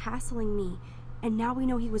 hassling me, and now we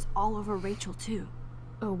know he was all over Rachel too.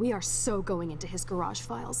 Oh, we are so going into his garage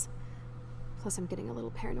files. Plus, I'm getting a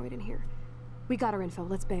little paranoid in here. We got our info,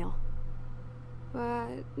 let's bail.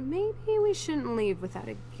 But maybe we shouldn't leave without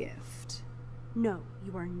a gift. No,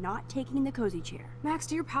 you are not taking the cozy chair. Max,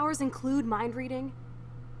 do your powers include mind reading?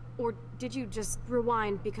 Or did you just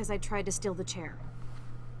rewind because I tried to steal the chair?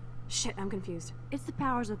 Shit, I'm confused. It's the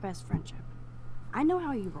powers of best friendship. I know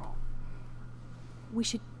how you roll. We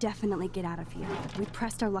should definitely get out of here. We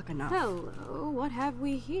pressed our luck enough. Hello, what have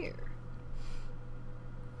we here?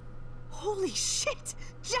 Holy shit!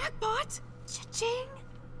 Jackpot! Cha-ching!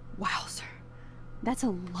 Wowzer. That's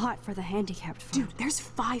a lot for the handicapped fund. Dude, there's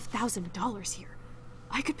 $5,000 here.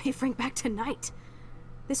 I could pay Frank back tonight.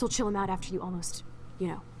 This'll chill him out after you almost, you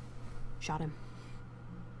know, shot him.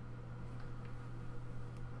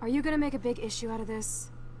 Are you gonna make a big issue out of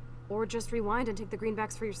this? Or just rewind and take the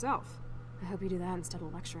greenbacks for yourself? I hope you do that instead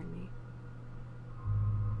of lecturing me.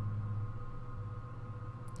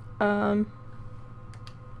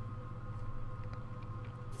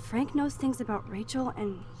 Frank knows things about Rachel,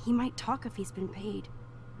 and he might talk if he's been paid,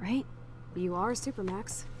 right? You are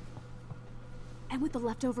Supermax. And with the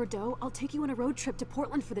leftover dough, I'll take you on a road trip to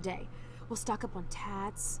Portland for the day. We'll stock up on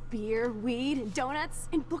tats, beer, weed, and donuts,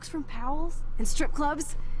 and books from Powell's, and strip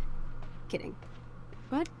clubs. Kidding.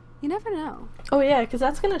 But you never know. Oh yeah, because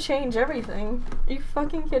that's gonna change everything. Are you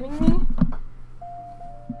fucking kidding me?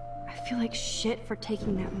 I feel like shit for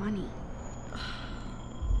taking that money.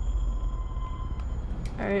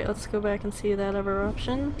 Alright, let's go back and see that other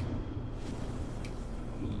option.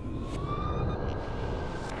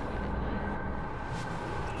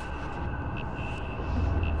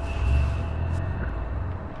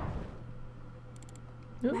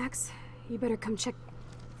 Max, you better come check.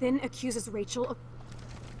 Thin accuses Rachel of...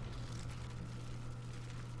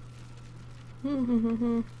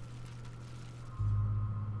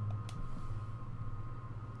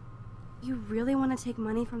 You really want to take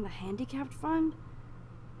money from the handicapped fund?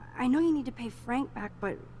 I know you need to pay Frank back,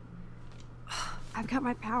 but I've got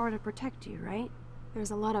my power to protect you, right?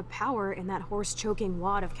 There's a lot of power in that horse-choking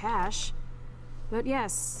wad of cash. But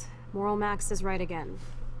yes, Moral Max is right again.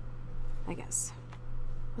 I guess.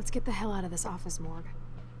 Let's get the hell out of this office morgue.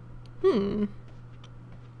 I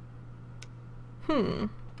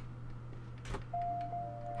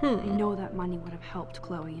know that money would have helped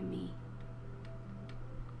Chloe and me.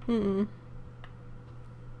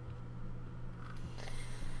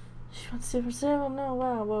 She wants to for sale? No,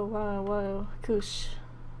 wow, Koosh.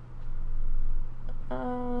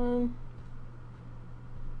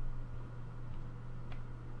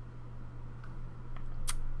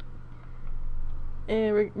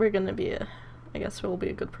 We're gonna be I guess we'll be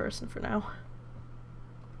a good person for now.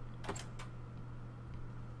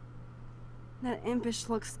 That impish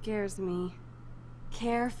look scares me.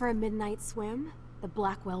 Care for a midnight swim? The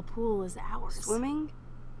Blackwell pool is ours. Swimming?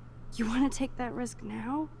 You want to take that risk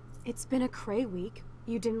now? It's been a cray week.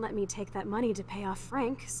 You didn't let me take that money to pay off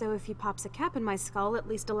Frank, so if he pops a cap in my skull, at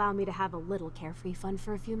least allow me to have a little carefree fun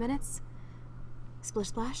for a few minutes. Splish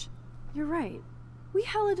Splash? You're right. We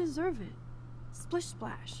hella deserve it. Splish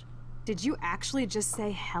Splash. Did you actually just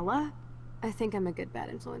say hella? I think I'm a good bad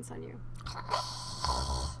influence on you.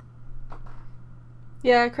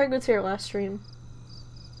 Yeah, Craig was here last stream.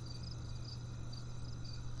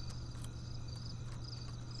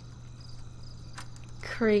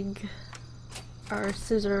 Craig, our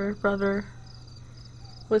Scissor brother,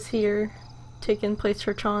 was here, taking place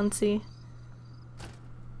for Chauncey.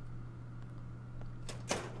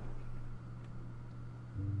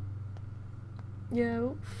 Yeah,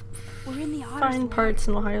 we're in the find parts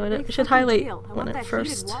and we'll highlight it. We should highlight when it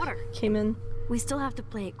first came in. We still have to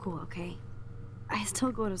play it cool, okay? I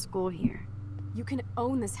still go to school here. You can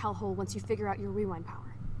own this hellhole once you figure out your rewind power.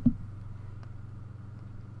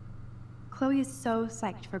 Chloe is so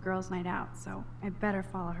psyched for girls' night out, so I better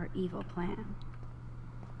follow her evil plan.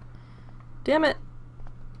 Damn it.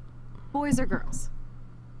 Boys or girls?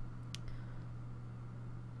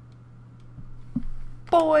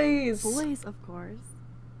 Boys! Boys, of course.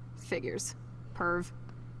 Figures. Perv.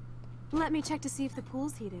 Let me check to see if the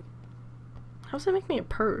pool's heated. How does that make me a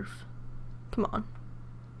perv? Come on.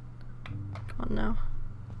 Come on now.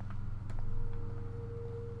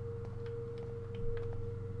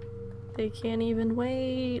 They can't even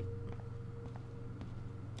wait.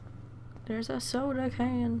 There's a soda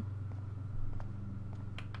can.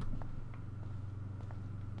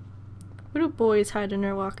 Where do boys hide in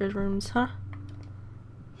their lockers' rooms, huh?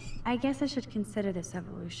 I guess I should consider this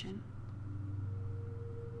evolution.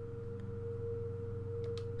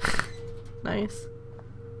 Nice.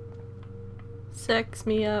 Sex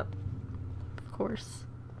me up. Of course.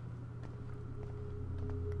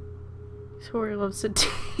 Tori loves it.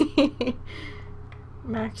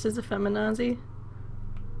 Max is a feminazi.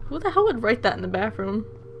 Who the hell would write that in the bathroom?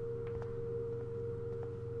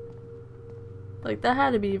 Like, that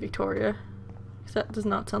had to be Victoria. 'Cause that does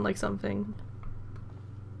not sound like something.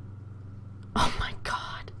 Oh my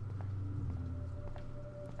god.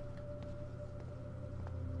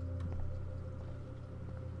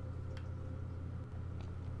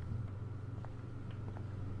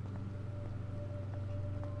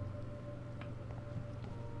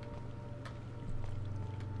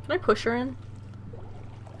 Can I push her in?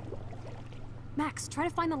 Max, try to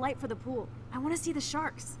find the light for the pool. I want to see the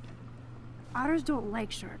sharks. Otters don't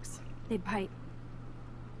like sharks. They bite.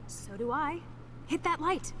 So do I. Hit that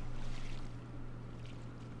light.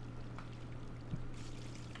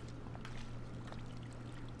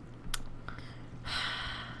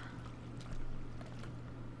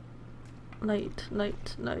 Light,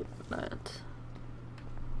 light, light, light.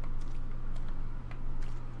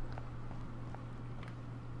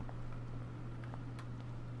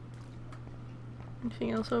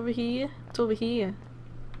 Anything else over here? It's over here.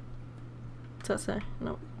 What's that say?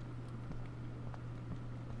 Nope.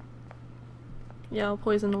 Yeah, I'll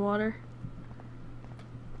poison the water.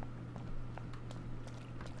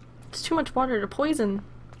 It's too much water to poison.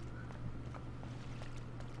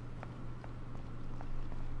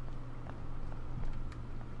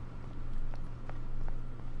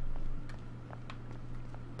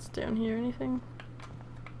 It's down here, anything?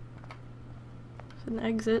 It's an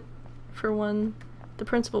exit for when the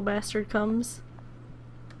principal bastard comes.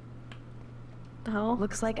 The hell?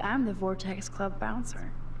 Looks like I'm the Vortex Club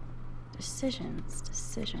bouncer. Decisions,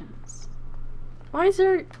 decisions. Why is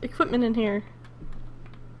there equipment in here?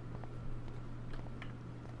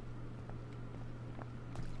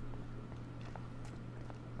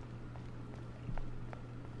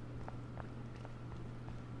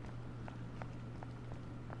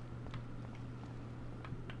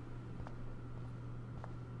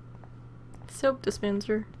 Soap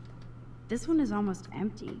dispenser. This one is almost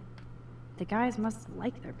empty. The guys must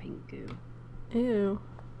like their pink goo. Ew.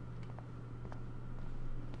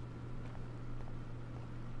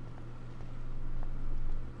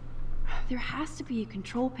 There has to be a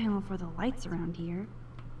control panel for the lights around here.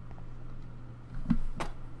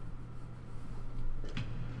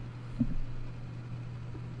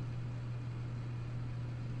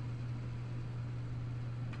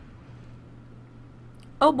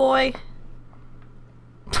 Oh boy!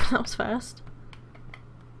 That was fast.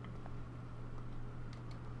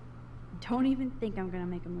 Don't even think I'm gonna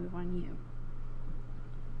make a move on you.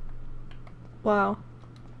 Wow.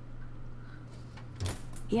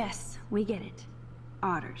 Yes, we get it.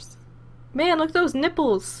 Otters. Man, look at those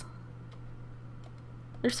nipples!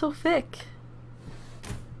 They're so thick.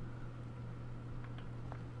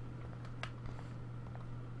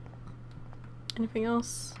 Anything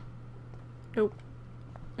else? Nope.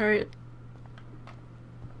 Alright.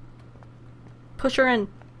 Push her in.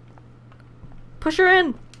 Push her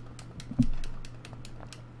in!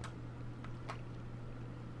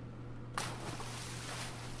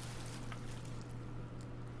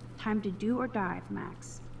 Time to do or die,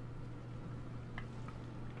 Max.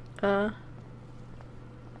 Do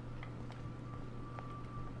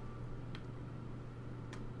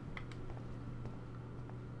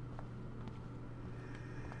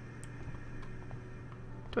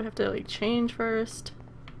I have to like change first?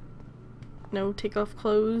 No, take off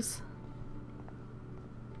clothes.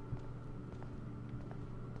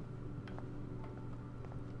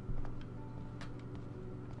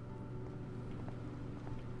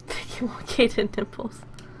 Elongated nipples.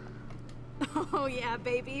 Oh yeah,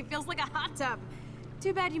 baby. Feels like a hot tub.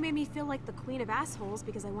 Too bad you made me feel like the queen of assholes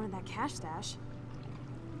because I wanted that cash stash.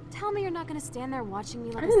 Tell me you're not gonna stand there watching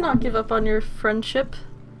me like I did not give up on your friendship.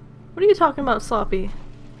 What are you talking about, Sloppy?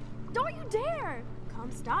 Don't you dare! Come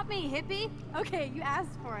stop me, hippie! Okay, you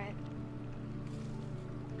asked for it.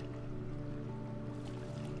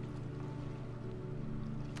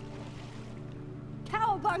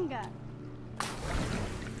 Cowabunga!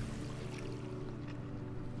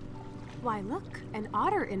 Why look, an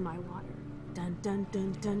otter in my water. Dun dun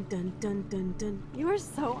dun dun dun dun dun dun. You are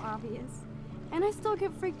so obvious. And I still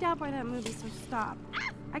get freaked out by that movie, so stop.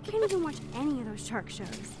 I can't even watch any of those shark shows.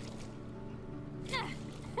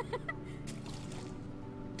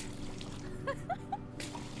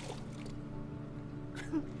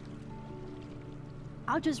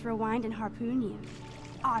 I'll just rewind and harpoon you.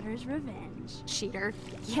 Otter's revenge. Cheater.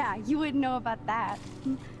 Yeah, you wouldn't know about that.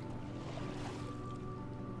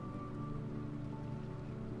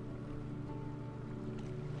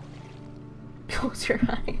 Close your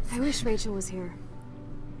eyes. I wish Rachel was here.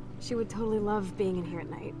 She would totally love being in here at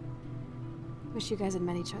night. Wish you guys had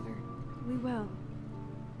met each other. We will.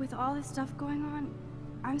 With all this stuff going on,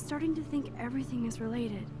 I'm starting to think everything is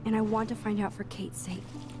related. And I want to find out for Kate's sake.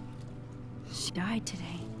 She died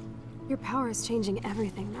today. Your power is changing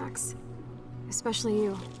everything, Max. Especially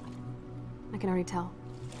you. I can already tell.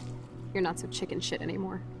 You're not so chicken shit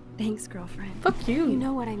anymore. Thanks, girlfriend. Fuck you. You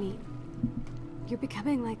know what I mean. You're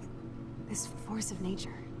becoming like this force of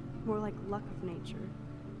nature. More like luck of nature.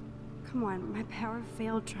 Come on, my power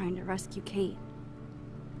failed trying to rescue Kate.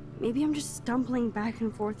 Maybe I'm just stumbling back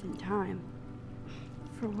and forth in time.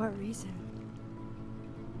 For what reason?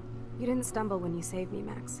 You didn't stumble when you saved me,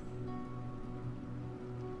 Max.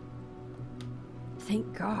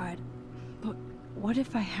 Thank God. But what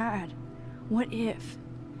if I had? What if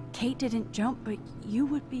Kate didn't jump, but you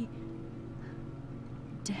would be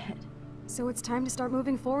dead? So it's time to start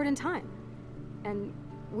moving forward in time. And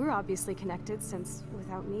we're obviously connected, since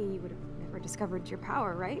without me, you would have never discovered your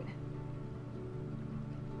power, right?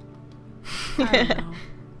 I don't know.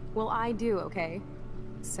 Well, I do, okay?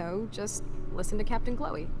 So just listen to Captain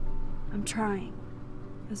Chloe. I'm trying.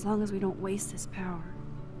 As long as we don't waste this power.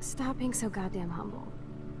 Stop being so goddamn humble.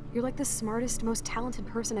 You're like the smartest, most talented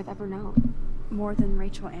person I've ever known. More than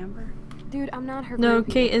Rachel Amber? Dude, I'm not her No,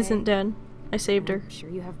 groupie, Kate okay? isn't dead. I saved her. I'm sure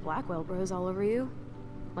you have Blackwell bros all over you.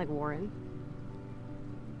 Like Warren.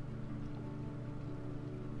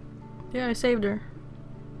 Yeah, I saved her.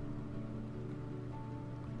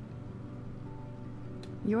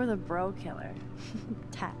 You're the bro killer.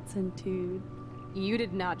 Tats and tood. You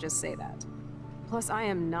did not just say that. Plus, I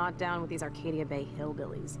am not down with these Arcadia Bay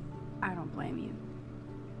hillbillies. I don't blame you.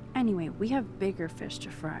 Anyway, we have bigger fish to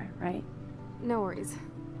fry, right? No worries.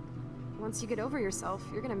 Once you get over yourself,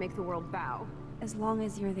 you're gonna make the world bow. As long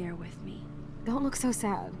as you're there with me. Don't look so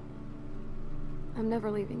sad. I'm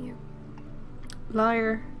never leaving you.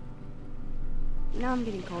 Liar. Now I'm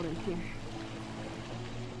getting cold in here.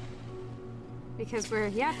 Because we're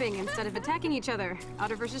yapping instead of attacking each other,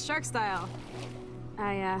 otter versus shark style.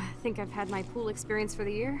 I think I've had my pool experience for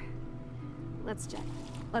the year. Let's check.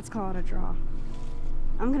 Let's call it a draw.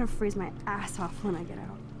 I'm gonna freeze my ass off when I get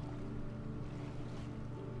out.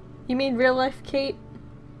 You mean real life Kate?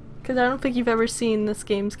 Because I don't think you've ever seen this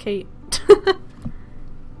game's Kate.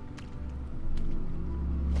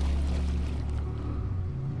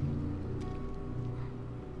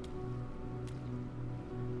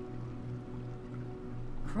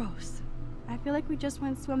 Gross. I feel like we just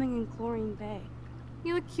went swimming in Chlorine Bay.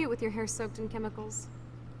 You look cute with your hair soaked in chemicals.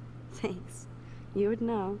 Thanks. You would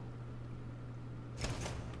know.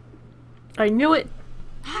 I knew it!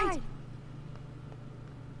 Hide!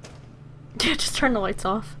 Yeah, just turn the lights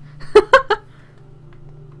off.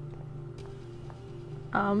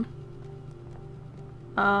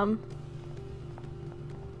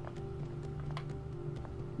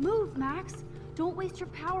 Move, Max! Don't waste your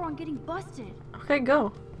power on getting busted! Okay,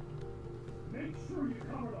 go.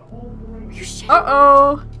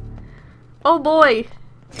 Uh-oh! Oh boy!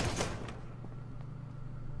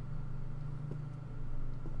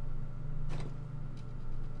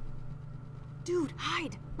 Dude,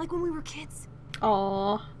 hide! Like when we were kids.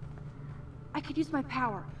 Aww. I could use my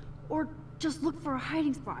power, or just look for a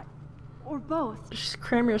hiding spot, or both. Just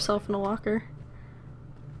cram yourself in a locker.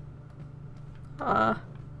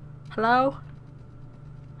 Hello?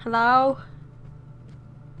 Hello?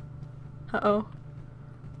 Uh-oh.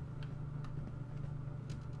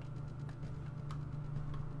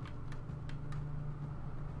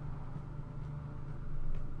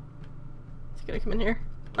 Is he gonna come in here?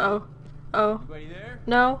 Oh. Oh. Anybody there?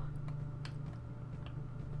 No?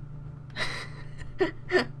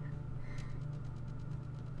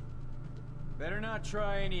 Better not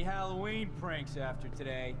try any Halloween pranks after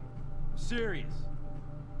today. I'm serious.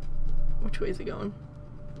 Which way is he going?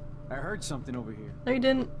 I heard something over here. No, you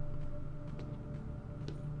didn't.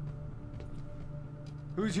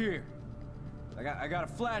 Who's here? I got a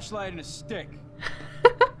flashlight and a stick.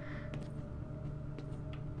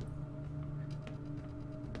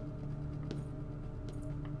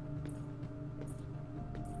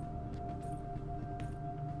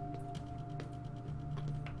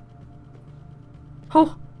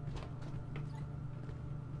 Oh!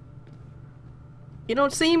 You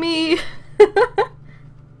don't see me!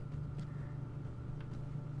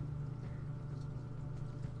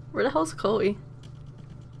 Where the hell's Chloe?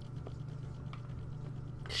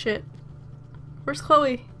 Shit. Where's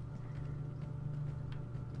Chloe?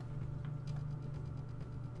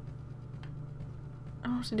 I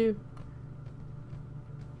don't know what to do.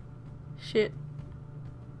 Shit.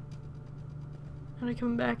 Am I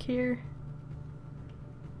coming back here?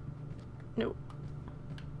 Nope.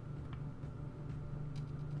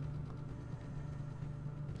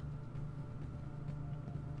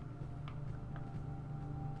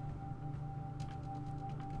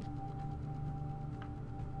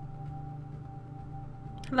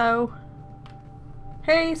 Hello.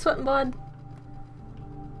 Hey, Sweat and Blood.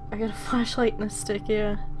 I got a flashlight and a stick,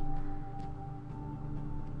 yeah.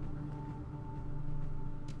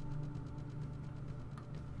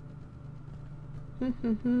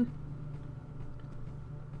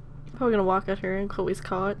 Probably gonna walk out here and Chloe's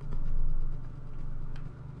caught.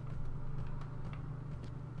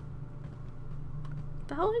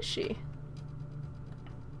 The hell is she?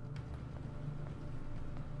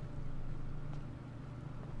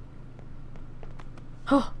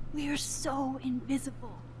 Oh! We are so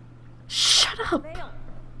invisible. Shut up!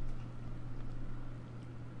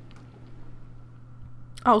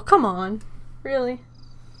 Oh, come on. Really?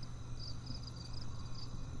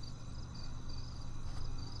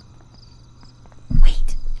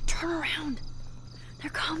 Wait! Turn around!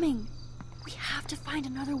 They're coming! We have to find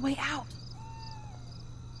another way out.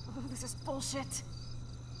 Oh, this is bullshit.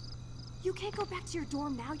 You can't go back to your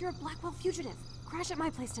dorm now. You're a Blackwell fugitive. Crash at my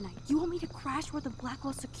place tonight. You want me to crash where the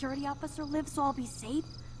Blackwell security officer lives so I'll be safe?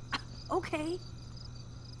 Okay.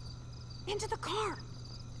 Into the car.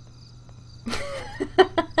 Get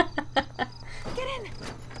in.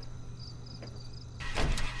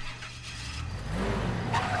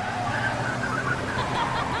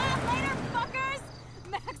 Later, fuckers!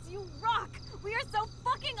 Max, you rock! We are so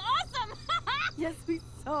fucking awesome! Yes, we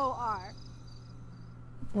so are.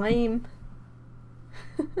 Lame.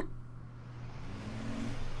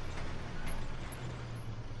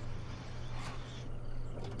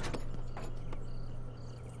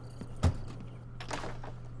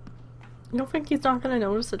 You don't think he's not gonna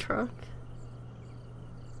notice the truck?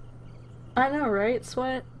 I know, right?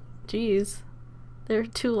 Sweat? Jeez. They're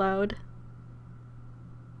too loud.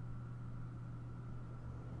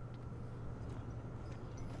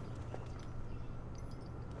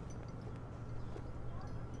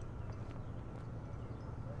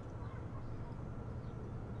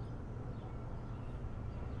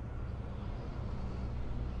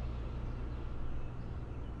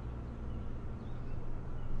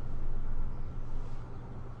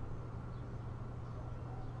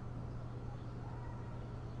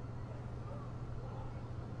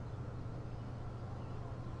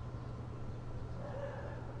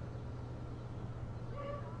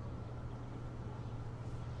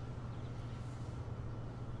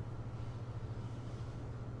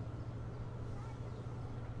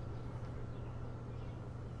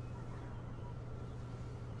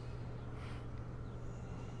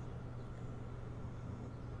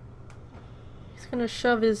 He's gonna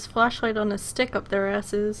shove his flashlight on a stick up their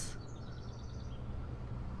asses.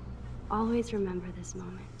 Always remember this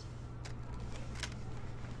moment.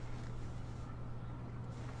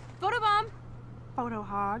 Photobomb! Photo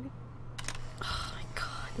hog.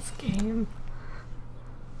 This game.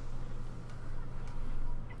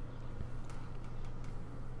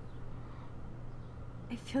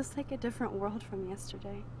 It feels like a different world from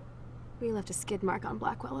yesterday. We left a skid mark on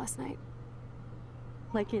Blackwell last night.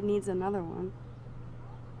 Like it needs another one.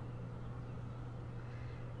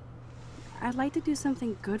 I'd like to do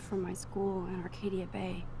something good for my school in Arcadia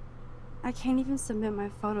Bay. I can't even submit my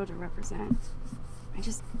photo to represent. I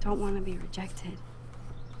just don't want to be rejected.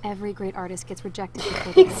 Every great artist gets rejected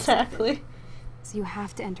before they Exactly. So you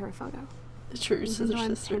have to enter a photo. The true Even Scissor though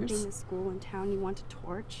I'm Sisters. painting the school and town you want to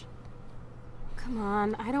torch. Come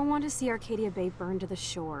on, I don't want to see Arcadia Bay burned to the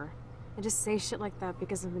shore. I just say shit like that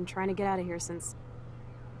because I've been trying to get out of here since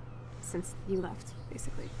you left,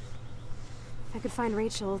 basically. If I could find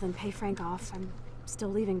Rachel, then pay Frank off, I'm still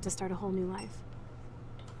leaving to start a whole new life.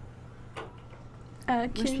 I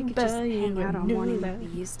Wish we can could just buy you hang a out all new morning like we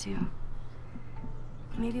life. used to.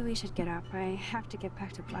 Maybe we should get up. I have to get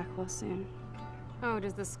back to Blackwell soon. Oh,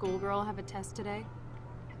 does the schoolgirl have a test today?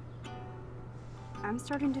 I'm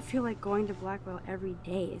starting to feel like going to Blackwell every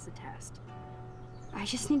day is a test. I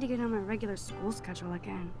just need to get on my regular school schedule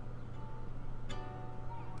again. I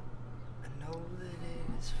know that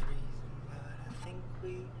it is freezing, but I think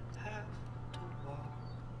we have to walk.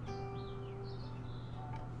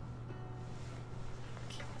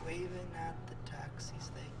 Keep waving at the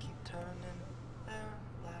taxis, they keep turning their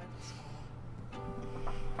lights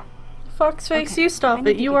on. Foxface, Okay, you I stop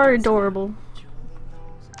need it. to You get are going. adorable.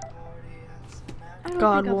 I don't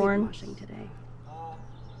God, think I'll Warren. be washing today.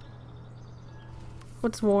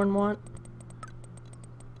 What's Warren want?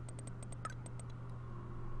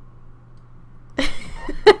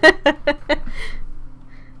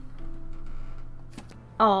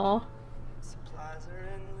 Aw. Supplies are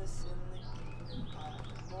endless in the evening, by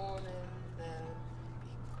the morning they'll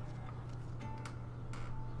be gone.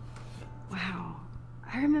 Wow.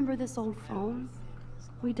 I remember this old phone.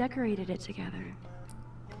 We decorated it together.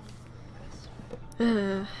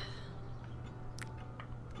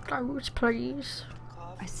 Garbage, please.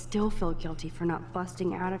 I still feel guilty for not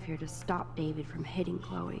busting out of here to stop David from hitting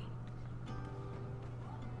Chloe.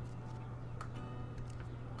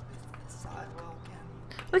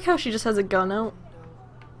 Look how she just has a gun out.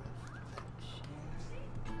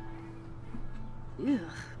 Ugh.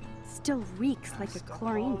 Still reeks like a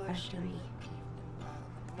chlorine factory.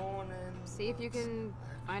 See if you can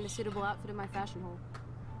find a suitable outfit in my fashion hole.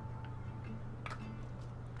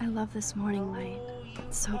 I love this morning light.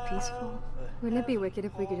 It's so peaceful. Wouldn't it be wicked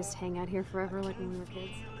if we could just hang out here forever like when we were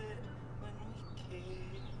kids?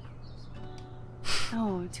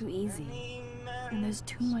 Oh, too easy. And there's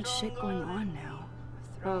too much shit going on now.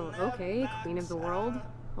 Oh, okay, queen of the world.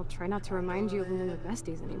 I'll try not to remind you of when we were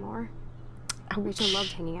besties anymore. Rachel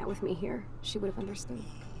loved hanging out with me here. She would have understood.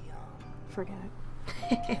 Forget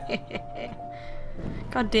it.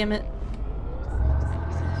 God damn it.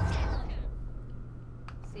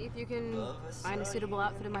 See if you can find a suitable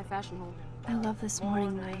outfit in my fashion hole. I love this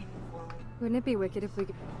morning light. Wouldn't it be wicked if we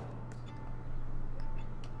could...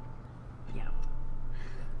 Yep.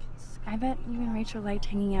 I bet you and Rachel liked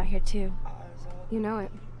hanging out here too. You know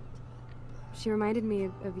it. She reminded me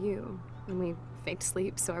of you when we faked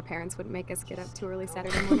sleep so our parents wouldn't make us get up too early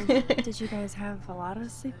Saturday morning. Did you guys have a lot of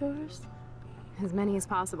sleepovers? As many as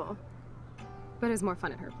possible. But it was more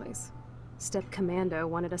fun at her place. Step Commando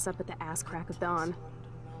wanted us up at the ass crack of dawn.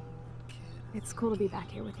 It's cool to be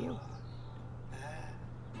back here with you.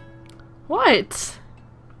 What?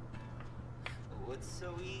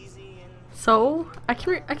 So I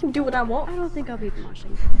can do what I want. I don't think I'll be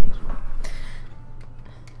washing today.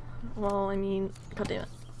 Well, I mean, god damn it.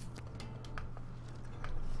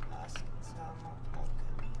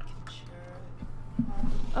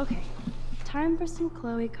 Okay, time for some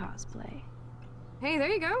Chloe cosplay. Hey, there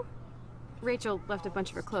you go. Rachel left a bunch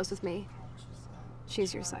of her clothes with me.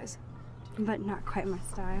 She's your size. But not quite my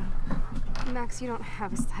style. Max, you don't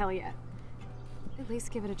have a style yet. At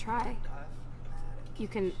least give it a try. You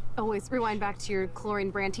can always rewind back to your chlorine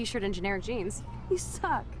brand t-shirt and generic jeans. You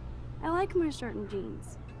suck. I like my shirt and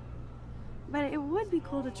jeans. But it would be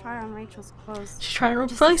cool to try on Rachel's clothes. She's trying to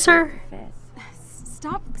replace her.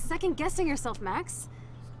 Stop second-guessing yourself, Max.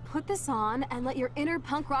 Put this on and let your inner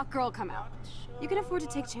punk rock girl come out. You can afford to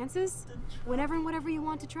take chances whenever and whatever you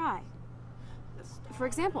want to try. For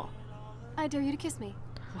example, I dare you to kiss me.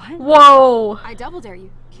 What? Whoa! I double dare you.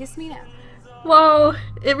 Kiss me now. Whoa!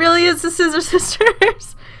 It really is the Scissor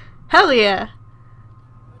Sisters! Hell yeah!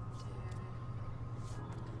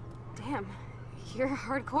 Damn, you're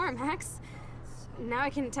hardcore, Max. Now I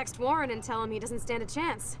can text Warren and tell him he doesn't stand a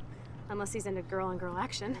chance. Unless he's into girl-on-girl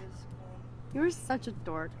action. You're such a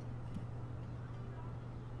dork.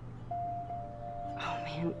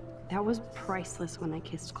 Man, that was priceless when I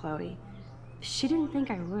kissed Chloe. She didn't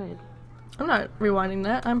think I would. I'm not rewinding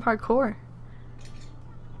that. I'm hardcore.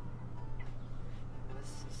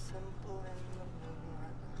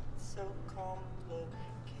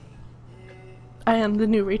 I am the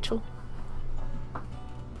new Rachel.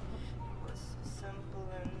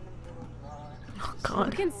 Oh god.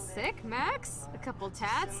 Looking sick, Max. A couple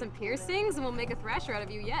tats, some piercings, and we'll make a thrasher out of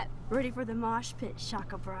you yet. Ready for the mosh pit,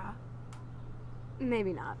 Shaka Bra?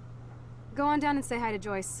 Maybe not. Go on down and say hi to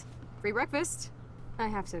Joyce. Free breakfast. I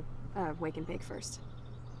have to, wake and bake first.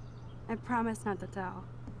 I promise not to tell.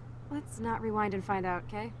 Let's not rewind and find out,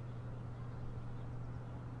 okay?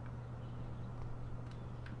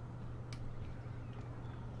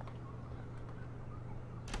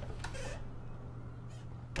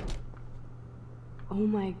 Oh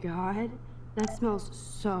my god, that smells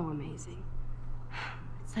so amazing.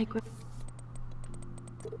 It's like when...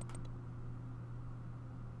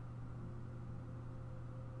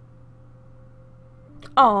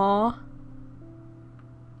 Aww.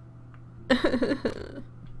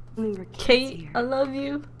 Kate, I love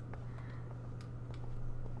you.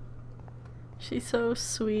 She's so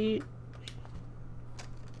sweet.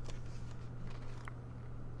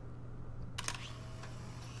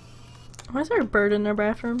 Why is there a bird in their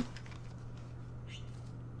bathroom?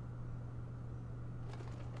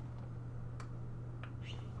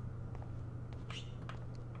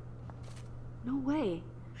 No way.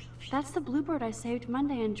 That's the bluebird I saved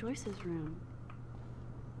Monday in Joyce's room.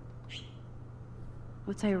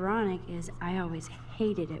 What's ironic is I always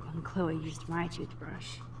hated it when Chloe used my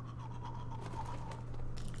toothbrush.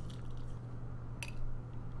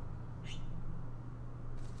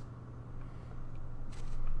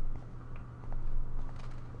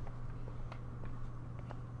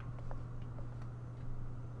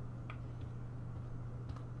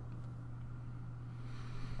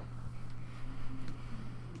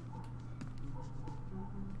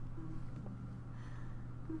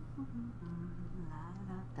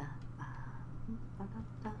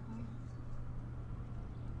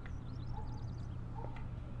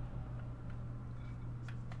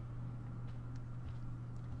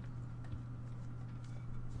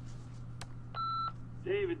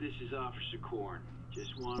 David, this is Officer Korn.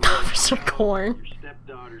 Just wanted Officer to know Korn. your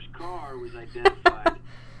stepdaughter's car was identified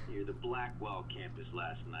near the Blackwell campus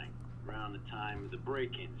last night, around the time of the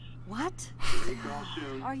break-ins. What? Recall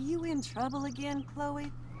soon. Are you in trouble again,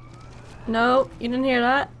 Chloe? No, you didn't hear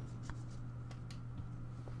that?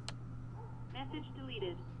 Message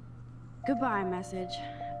deleted. Goodbye, message.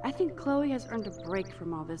 I think Chloe has earned a break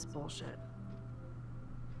from all this bullshit.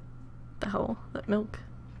 The hell? That milk?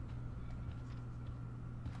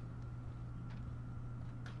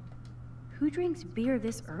 Who drinks beer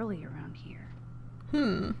this early around here?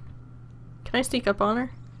 Can I sneak up on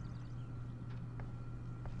her?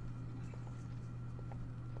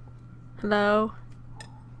 Hello?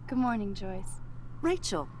 Good morning, Joyce.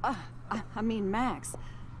 Rachel. I mean Max.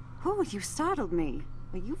 Oh, you startled me.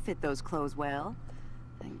 Well, you fit those clothes well.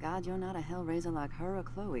 Thank God you're not a hellraiser like her or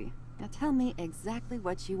Chloe. Now tell me exactly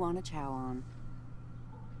what you want to chow on.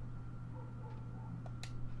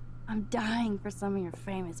 I'm dying for some of your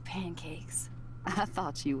famous pancakes. I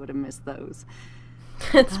thought you would have missed those.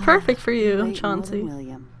 It's perfect for you, Ate Chauncey. more than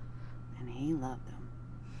William, and he loved them.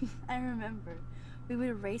 I remember. We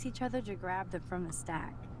would race each other to grab them from the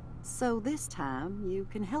stack. So this time, you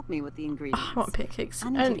can help me with the ingredients. I want pancakes. I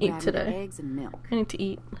need didn't to eat grab me today. eggs and milk. I need to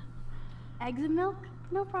eat. Eggs and milk?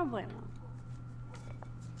 No problemo.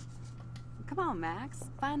 Come on, Max.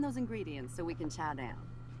 Find those ingredients so we can chow down.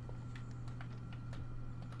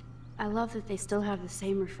 I love that they still have the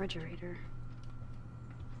same refrigerator.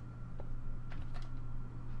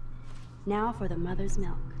 Now for the mother's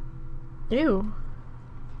milk. Ew.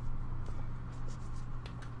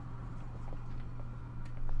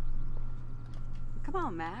 Come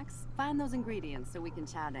on, Max. Find those ingredients so we can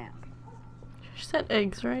chow down. She said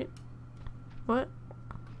eggs, right? What?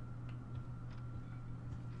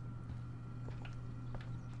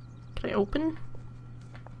 Can I open?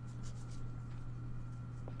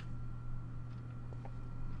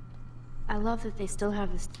 I love that they still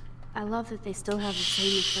have this. I love that they still have the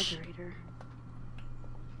same refrigerator.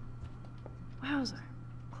 Wowzer.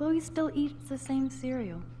 Chloe still eats the same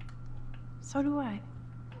cereal. So do I.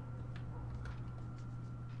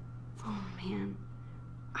 Oh man.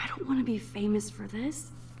 I don't want to be famous for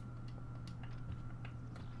this.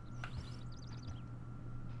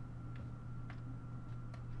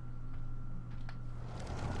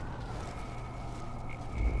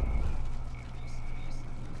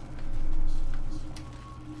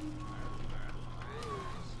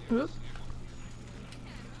 Oop.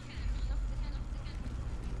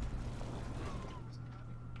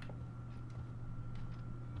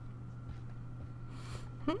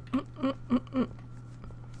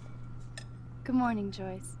 Good morning,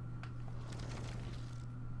 Joyce.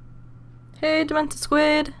 Hey, demented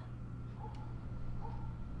squid.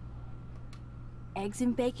 Eggs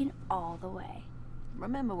and bacon all the way.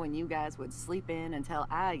 Remember when you guys would sleep in until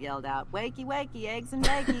I yelled out, "Wakey, wakey, eggs and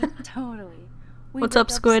bacon"? Totally. What's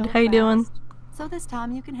up, squid? How you doing? So this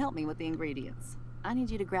time you can help me with the ingredients. I need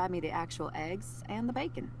you to grab me the actual eggs and the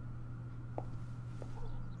bacon.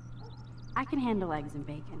 I can handle eggs and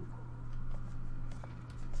bacon.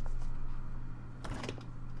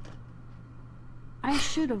 I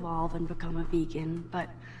should evolve and become a vegan, but...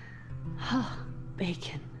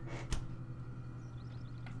 bacon.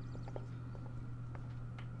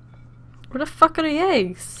 Where the fuck are the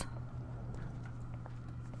eggs?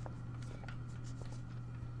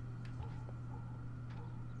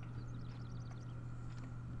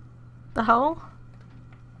 The hell?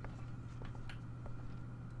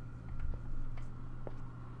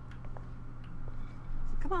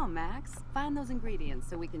 Come on, Max. Find those ingredients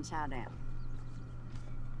so we can chow down.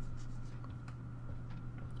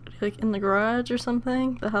 Like in the garage or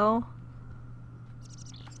something? The hell?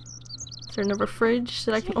 Is there another fridge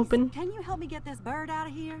that I can open? Can you help me get this bird out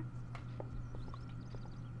of here?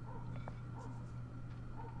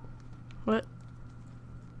 What?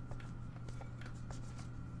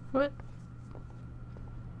 What?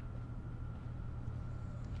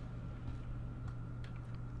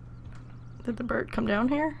 Did the bird come down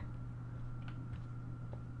here?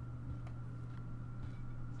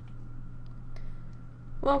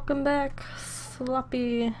 Welcome back,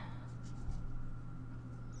 Sloppy.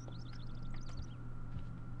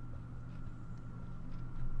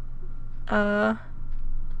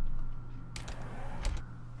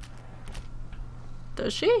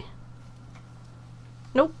 Does she?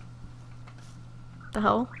 Nope. The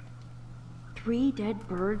hell? 3 dead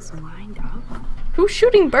birds lined up? Who's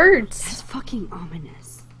shooting birds? That's fucking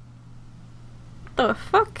ominous. What the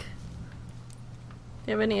fuck? Do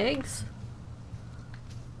you have any eggs?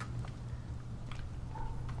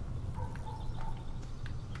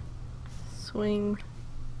 Swing.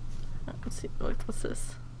 Let's see, what's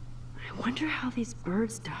this? I wonder how these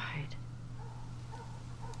birds died.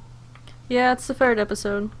 Yeah, it's the 3rd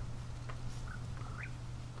episode.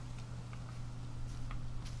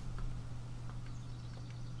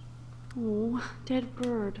 Oh, dead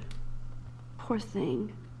bird. Poor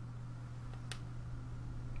thing.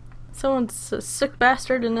 Someone's a sick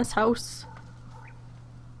bastard in this house.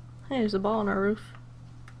 Hey, there's a ball on our roof.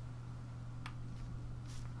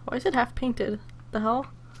 Why is it half painted? The hell?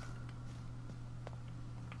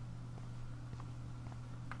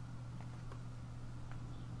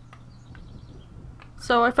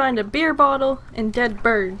 So I find a beer bottle and dead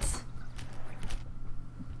birds.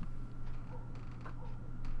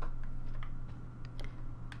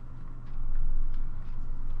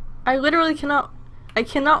 I literally cannot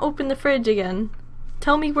open the fridge again.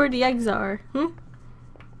 Tell me where the eggs are,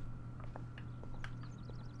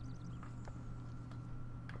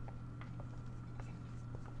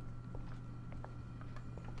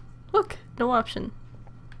 Look, no option.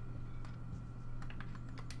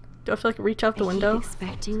 Do I have to like reach out the window? I keep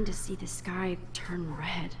expecting to see the sky turn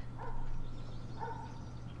red.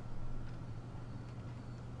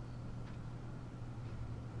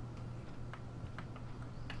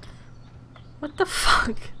 What the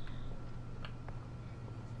fuck?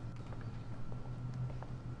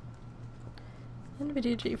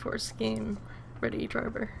 NVIDIA GeForce game ready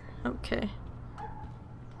driver. Okay.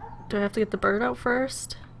 Do I have to get the bird out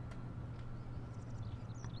first?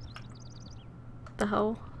 What the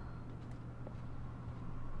hell?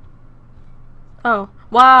 Oh,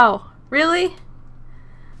 wow. Really?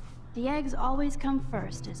 The eggs always come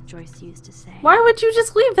first, as Joyce used to say. Why would you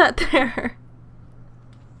just leave that there?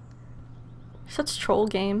 Such troll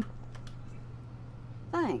game.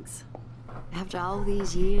 Thanks. After all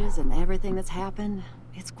these years and everything that's happened,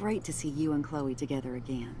 it's great to see you and Chloe together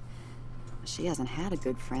again. She hasn't had a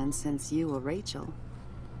good friend since you or Rachel.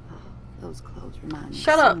 Oh, those clothes remind me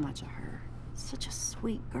so much of her. Such a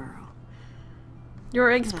sweet girl. Your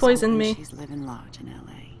eggs poisoned me. She's living large in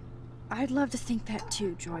LA. I'd love to think that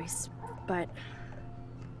too, Joyce, but...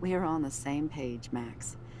 We're on the same page,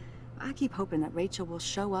 Max. I keep hoping that Rachel will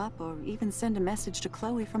show up or even send a message to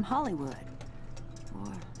Chloe from Hollywood.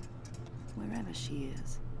 Or wherever she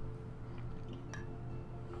is.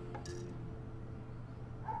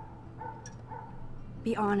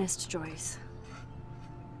 Be honest, Joyce.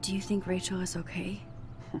 Do you think Rachel is okay?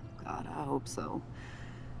 God, I hope so.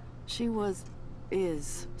 She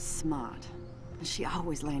is smart. She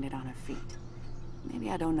always landed on her feet. Maybe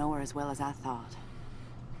I don't know her as well as I thought.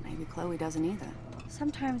 Maybe Chloe doesn't either.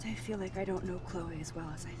 Sometimes I feel like I don't know Chloe as well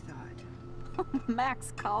as I thought.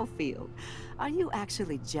 Max Caulfield, are you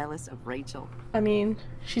actually jealous of Rachel? I mean,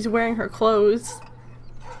 she's wearing her clothes.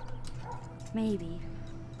 Maybe.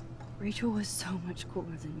 Rachel was so much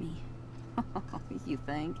cooler than me. You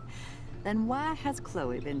think? Then why has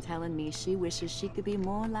Chloe been telling me she wishes she could be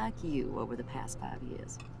more like you over the past 5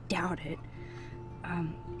 years? Doubt it.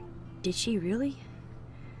 Did she really?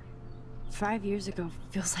 5 years ago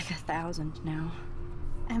feels like 1,000 now.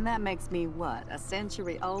 And that makes me what, a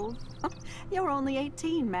century old? You're only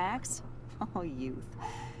 18, Max. Oh, youth.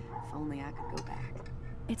 If only I could go back.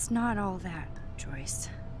 It's not all that, Joyce.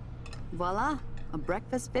 Voila, a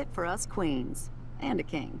breakfast fit for us queens. And a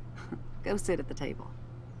king. Go sit at the table.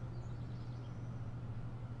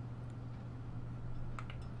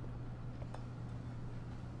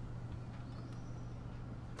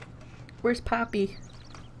 Where's Poppy?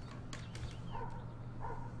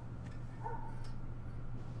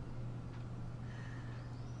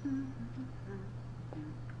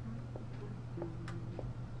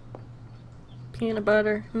 Peanut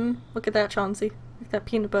butter. Look at that, Chauncey. Look at that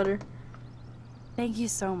peanut butter. Thank you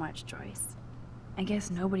so much, Joyce. I guess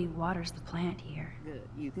nobody waters the plant here. Good,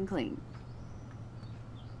 you can clean.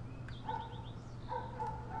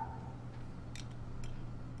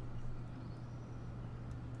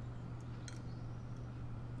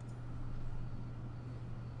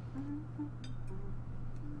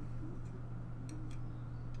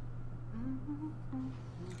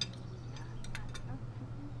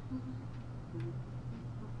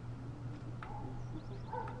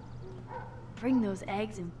 Bring those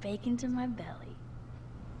eggs and bacon to my belly.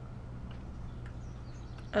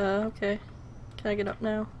 Okay. Can I get up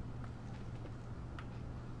now?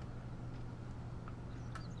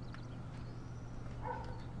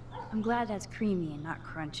 I'm glad that's creamy and not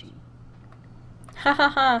crunchy. Ha ha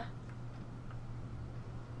ha!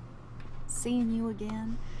 Seeing you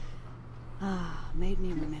again, made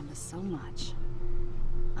me remember so much.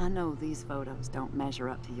 I know these photos don't measure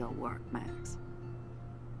up to your work, Max.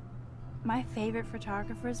 My favorite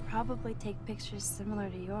photographers probably take pictures similar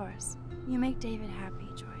to yours. You make David happy,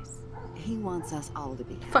 Joyce. He wants us all to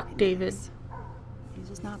be happy. Fuck David. Max. He's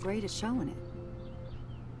just not great at showing it.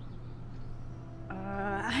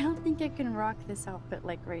 I don't think I can rock this outfit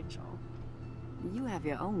like Rachel. You have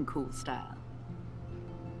your own cool style.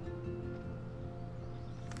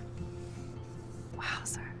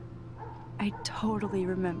 Wowzer. I totally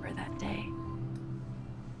remember that day.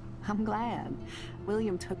 I'm glad.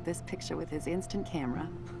 William took this picture with his instant camera.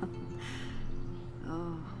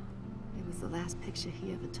 Oh, it was the last picture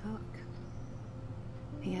he ever took.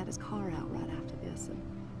 He had his car out right after this, and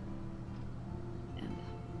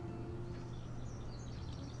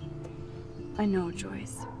I know,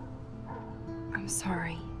 Joyce. I'm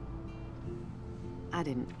sorry. I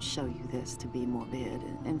didn't show you this to be morbid.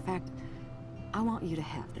 In fact, I want you to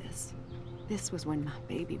have this. This was when my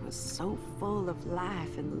baby was so full of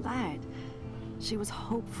life and light. She was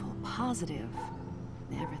hopeful, positive,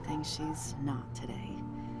 everything she's not today.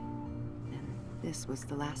 And this was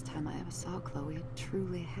the last time I ever saw Chloe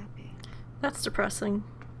truly happy. That's depressing.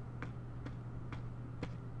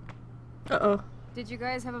 Uh-oh. Did you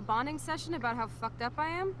guys have a bonding session about how fucked up I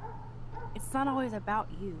am? It's not always about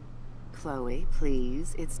you. Chloe,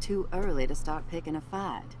 please. It's too early to start picking a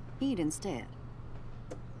fight. Eat instead.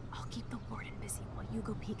 I'll keep the warden busy while you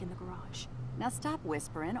go peek in the garage. Now stop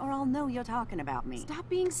whispering, or I'll know you're talking about me. Stop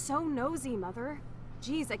being so nosy, Mother.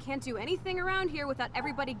 Jeez, I can't do anything around here without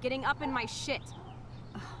everybody getting up in my shit.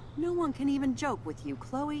 No one can even joke with you,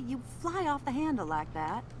 Chloe. You fly off the handle like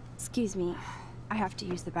that. Excuse me. I have to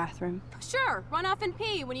use the bathroom. Sure, run off and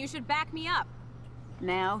pee when you should back me up.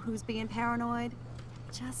 Now who's being paranoid?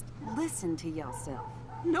 Just listen to yourself.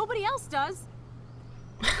 Nobody else does.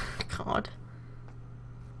 God.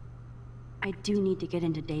 I do need to get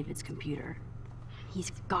into David's computer.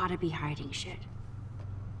 He's gotta be hiding shit.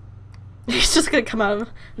 He's just gonna come out of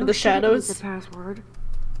the shadows. The password.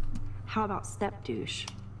 How about step douche?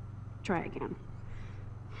 Try again.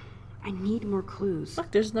 I need more clues.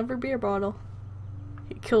 Look, there's another beer bottle.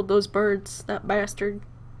 He killed those birds, that bastard.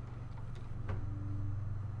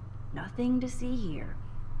 Nothing to see here.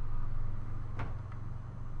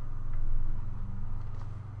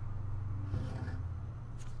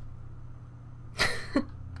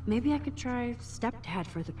 Maybe I could try stepdad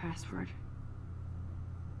for the password.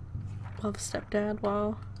 Love stepdad,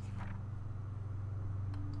 wow.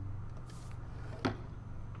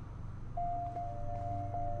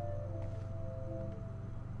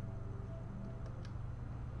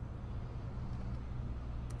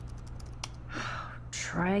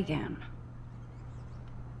 Try again.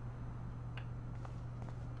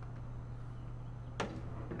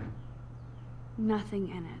 Nothing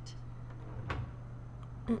in it.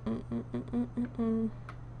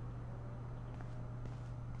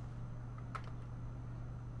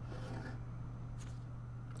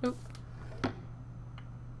 Oop.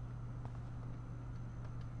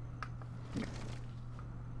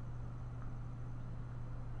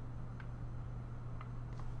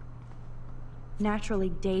 Naturally,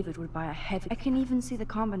 David would buy a heavy... I can even see the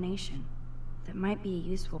combination. That might be a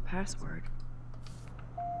useful password.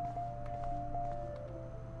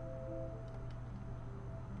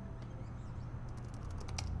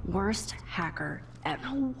 Worst hacker ever.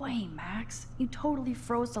 No way, Max. You totally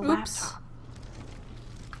froze the laptop.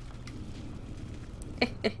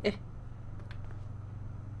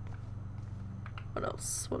 What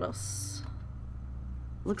else? What else?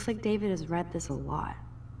 Looks like David has read this a lot.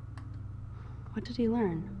 What did he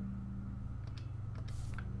learn?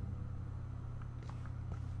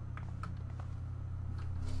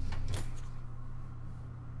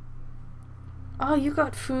 Oh, you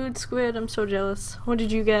got food, Squid. I'm so jealous. What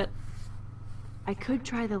did you get? I could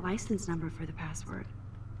try the license number for the password.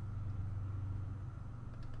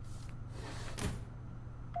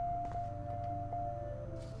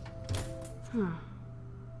 Huh.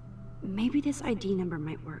 Maybe this ID number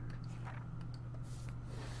might work.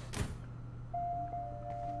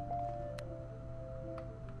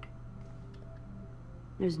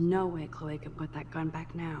 There's no way Chloe can put that gun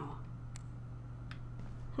back now.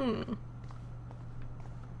 Hmm.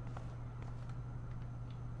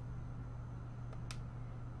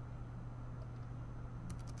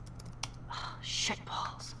 Oh,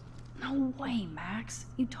 shitballs. No way, Max.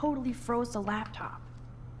 You totally froze the laptop.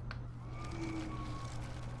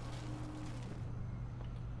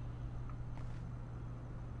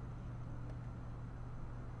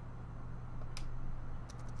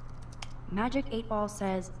 Magic 8 Ball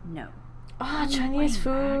says no. Ah, Chinese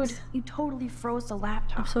food. Max. You totally froze the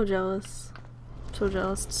laptop. I'm so jealous. I'm so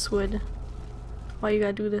jealous, Squid. Why you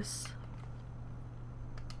gotta do this?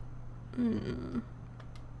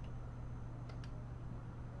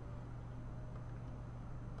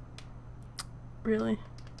 Really?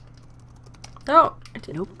 Oh, I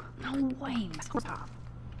did. Nope. No way, Max. Stop.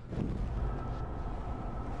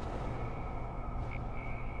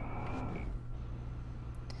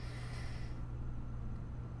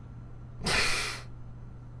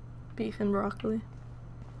 Beef and broccoli.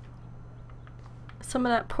 Some of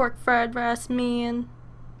that pork fried rice, man.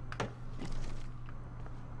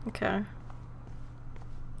 Okay.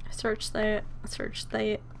 Search that. Search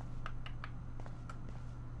that.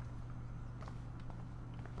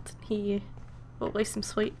 He will waste some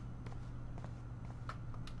sweet.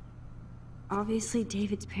 Obviously,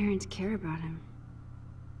 David's parents care about him.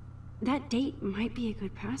 That date might be a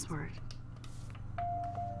good password.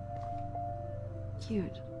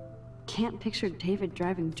 Cute. Can't picture David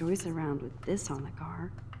driving Joyce around with this on the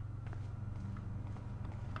car.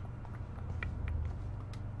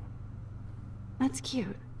 That's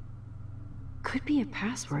cute. Could be a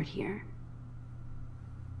password here.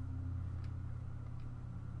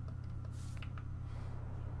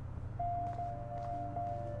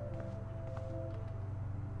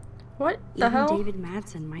 What the hell? Even David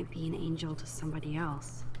Madsen might be an angel to somebody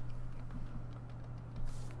else.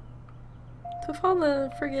 With all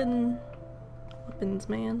the friggin' weapons,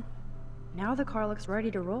 man. Now the car looks ready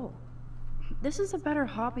to roll. This is a better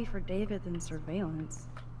hobby for David than surveillance.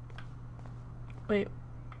 Wait.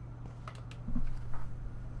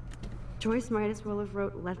 Joyce might as well have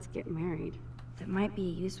wrote "Let's get married." That might be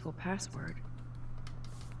a useful password.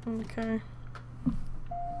 Okay.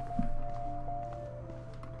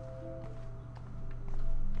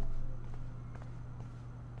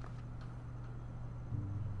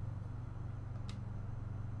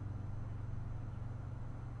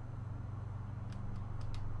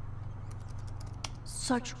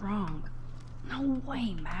 Such wrong. No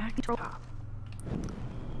way, Mac. Stop.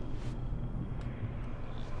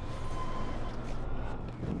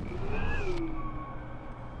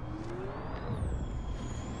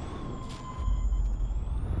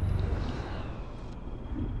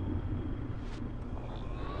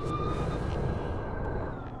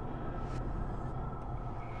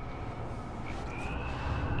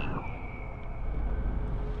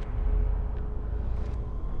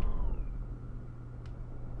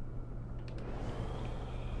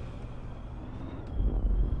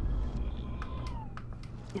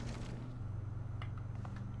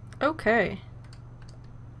 Okay.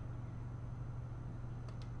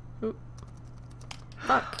 Oop.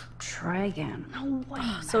 Fuck. Try again. No way.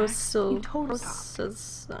 So it's still. You totally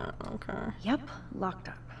says that. Okay. Yep, locked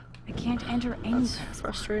up. I can't enter any That's password.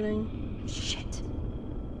 frustrating. Shit.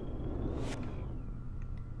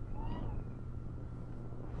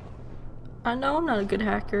 I know I'm not a good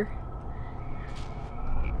hacker.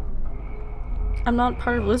 I'm not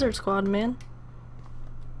part of Lizard Squad, man.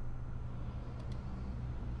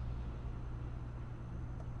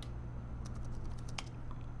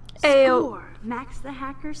 Ayo. Score! Max the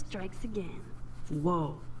hacker strikes again.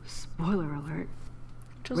 Whoa, spoiler alert.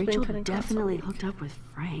 Rachel definitely hooked up with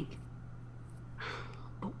Frank.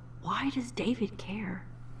 But why does David care?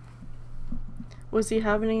 Was he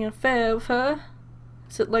having an affair with her?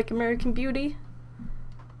 Is it like American Beauty?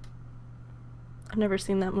 I've never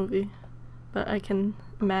seen that movie, but I can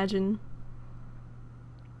imagine.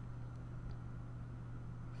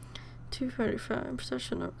 245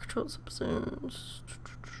 possession of controlled substance.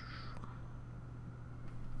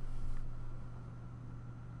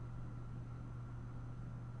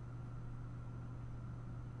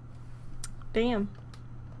 Damn.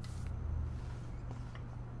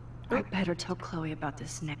 I better tell Chloe about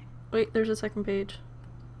this next. Wait, there's a second page.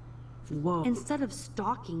 Whoa. Instead of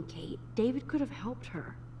stalking Kate, David could have helped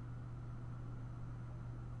her.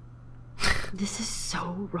 This is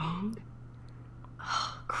so wrong.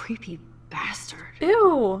 Oh, creepy bastard.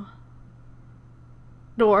 Ew.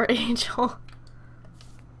 Door angel.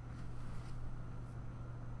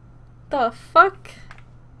 The fuck?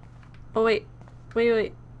 Oh wait.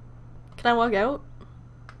 Wait. Can I walk out?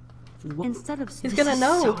 Instead of he's gonna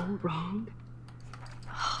know. So wrong.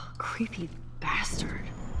 Oh, creepy bastard.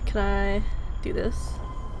 Can I do this?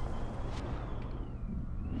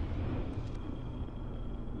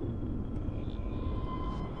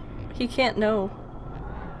 He can't know.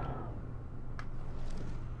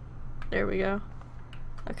 There we go.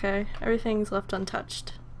 Okay, everything's left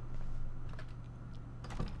untouched.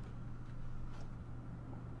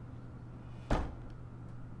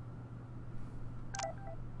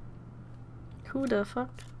 Who the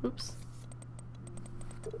fuck? Oops.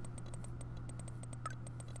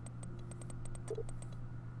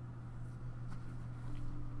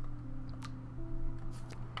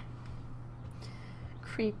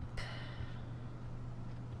 Creep.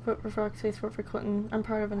 Vote for Foxface, vote for Clinton. I'm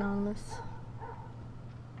part of Anonymous.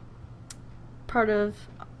 Part of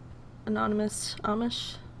Anonymous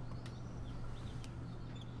Amish.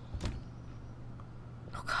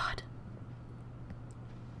 Oh god.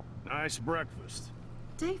 Nice breakfast.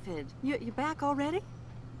 David, you back already?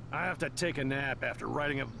 I have to take a nap after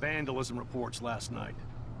writing up vandalism reports last night.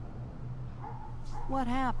 What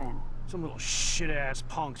happened? Some little shit-ass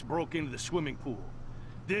punks broke into the swimming pool.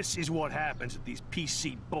 This is what happens at these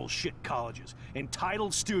PC bullshit colleges.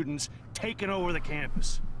 Entitled students taking over the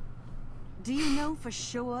campus. Do you know for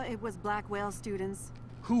sure it was Blackwell students?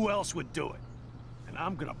 Who else would do it? And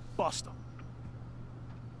I'm gonna bust them.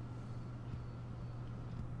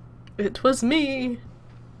 It was me.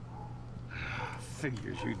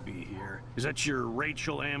 Figures you'd be here. Is that your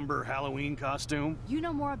Rachel Amber Halloween costume? You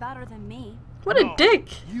know more about her than me. What a dick!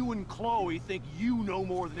 You and Chloe think you know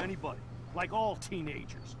more than anybody. Like all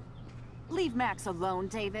teenagers. Leave Max alone,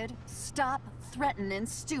 David. Stop threatening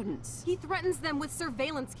students. He threatens them with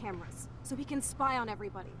surveillance cameras, so he can spy on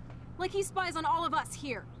everybody. Like he spies on all of us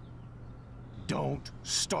here. Don't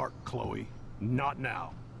start, Chloe. Not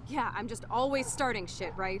now. Yeah, I'm just always starting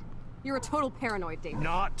shit, right? You're a total paranoid, David.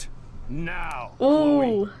 Not now, Ooh.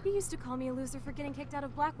 Chloe. You used to call me a loser for getting kicked out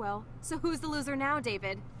of Blackwell. So who's the loser now,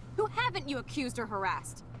 David? Who haven't you accused or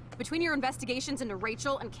harassed? Between your investigations into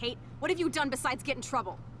Rachel and Kate, what have you done besides get in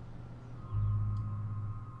trouble?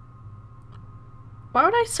 Why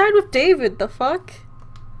would I side with David? The fuck?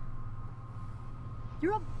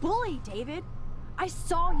 You're a bully, David. I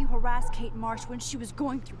saw you harass Kate Marsh when she was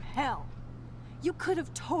going through hell. You could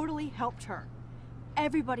have totally helped her.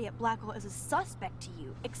 Everybody at Blackwell is a suspect to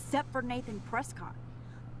you, except for Nathan Prescott.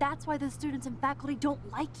 That's why the students and faculty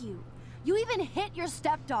don't like you. You even hit your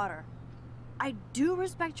stepdaughter. I do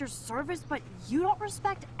respect your service, but you don't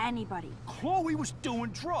respect anybody. Chloe was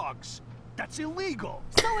doing drugs. That's illegal.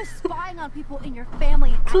 So is spying on people in your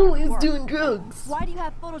family and Chloe is doing drugs. Why do you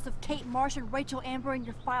have photos of Kate Marsh and Rachel Amber in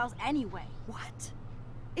your files anyway? What?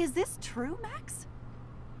 Is this true, Max?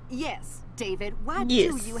 Yes, David. Why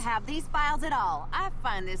Yes. do you have these files at all? I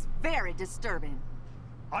find this very disturbing.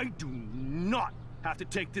 I do not have to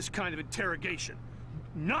take this kind of interrogation.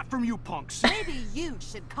 Not from you punks. Maybe you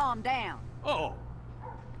should calm down. Oh,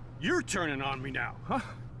 you're turning on me now, huh?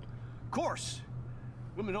 Of course.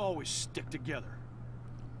 Women always stick together.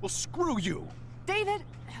 Well, screw you. David,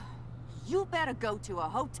 you better go to a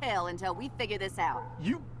hotel until we figure this out.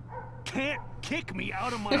 You can't kick me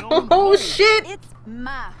out of my own Oh home. shit! It's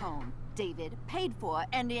my home, David. Paid for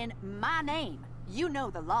and in my name. You know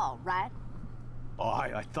the law, right? Oh,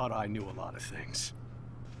 I thought I knew a lot of things.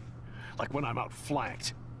 Like when I'm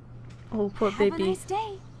outflanked. Oh, poor baby. Have a nice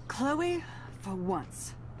day. Chloe, for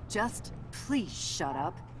once, just please shut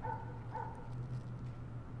up.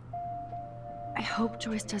 I hope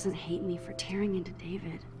Joyce doesn't hate me for tearing into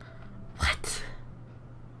David. What?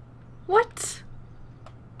 What?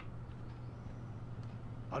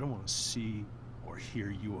 I don't want to see or hear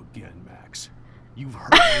you again, Max. You've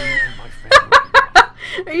hurt me and my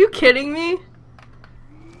family. Are you kidding me?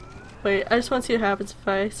 Wait, I just want to see what happens if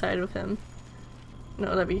I side with him.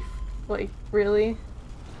 No, that'd be, like, really?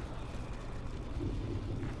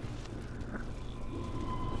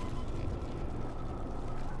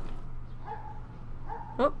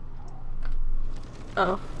 Oh.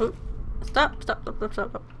 Oh. Oh. Stop, stop, stop, stop,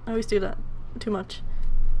 stop. I always do that. Too much.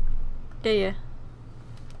 Yeah, yeah.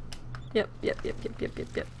 Yep, yep, yep, yep, yep, yep,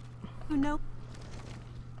 yep. Oh no.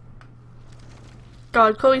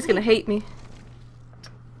 God, Chloe's gonna hate me.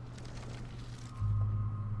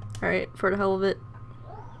 Alright, for the hell of it.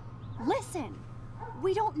 Listen!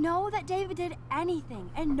 We don't know that David did anything,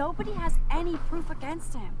 and nobody has any proof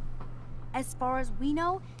against him. As far as we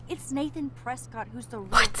know, it's Nathan Prescott who's the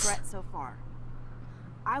real threat so far.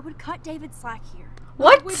 I would cut David slack here.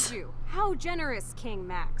 What? Would you? How generous, King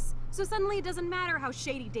Max. So suddenly it doesn't matter how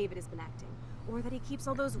shady David has been acting. Or that he keeps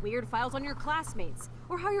all those weird files on your classmates.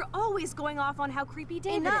 Or how you're always going off on how creepy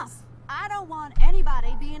David is. I don't want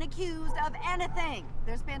anybody being accused of anything.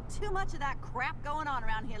 There's been too much of that crap going on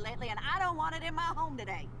around here lately, and I don't want it in my home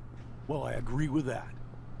today. Well, I agree with that.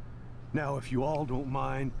 Now, if you all don't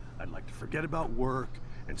mind, I'd like to forget about work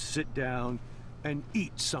and sit down and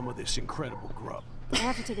eat some of this incredible grub. I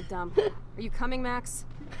have to take a dump. Are you coming, Max?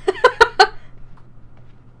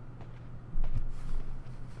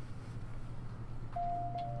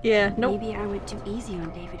 Yeah, nope. Maybe I would do easy on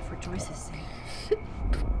David for Joyce's sake.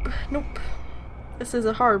 Nope. This is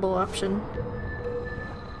a horrible option.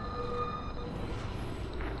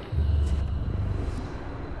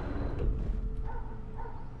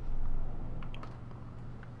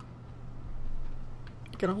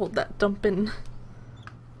 Gonna hold that dump in.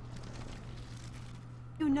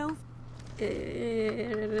 You know.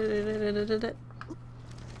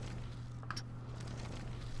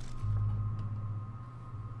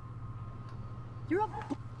 You're a.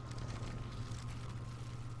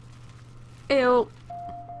 Ew.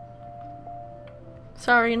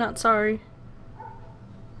 Sorry, not sorry.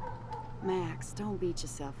 Max, don't beat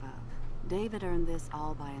yourself up. David earned this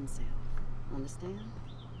all by himself. Understand?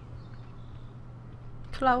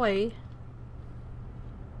 Chloe.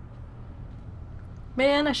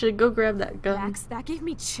 Man, I should go grab that gun. Max, that gave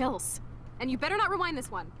me chills. And you better not rewind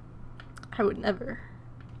this one. I would never.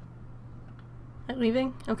 I'm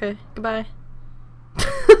leaving? Okay, goodbye.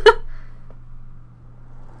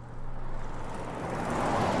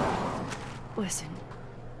 Listen,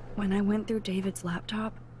 when I went through David's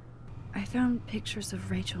laptop, I found pictures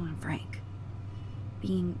of Rachel and Frank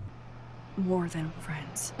being more than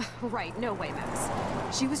friends. Right, no way,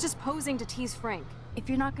 Max. She was just posing to tease Frank. If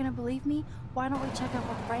you're not gonna believe me, why don't we check out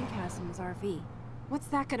what Frank has in his RV? What's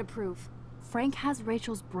that gonna prove? Frank has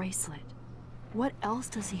Rachel's bracelet. What else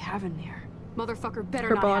does he have in there? Motherfucker better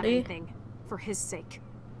Her not body? have anything. For his sake.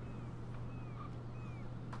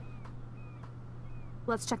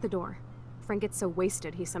 Let's check the door. Frank gets so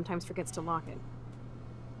wasted he sometimes forgets to lock it.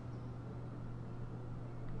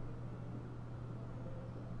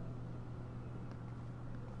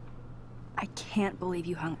 I can't believe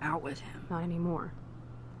you hung out with him. Not anymore.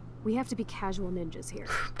 We have to be casual ninjas here.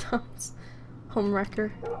 Tom's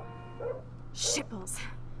homewrecker. Shitballs.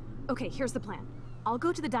 Okay, here's the plan. I'll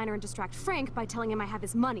go to the diner and distract Frank by telling him I have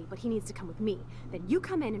his money, but he needs to come with me. Then you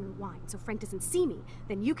come in and rewind so Frank doesn't see me.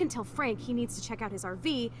 Then you can tell Frank he needs to check out his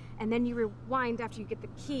RV, and then you rewind after you get the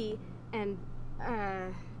key, and...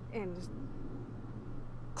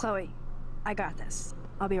 Chloe, I got this.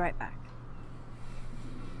 I'll be right back.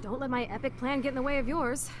 Don't let my epic plan get in the way of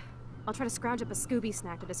yours. I'll try to scrounge up a Scooby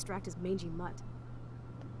snack to distract his mangy mutt.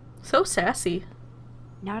 So sassy.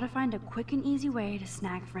 Now to find a quick and easy way to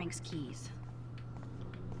snag Frank's keys.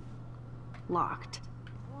 Locked.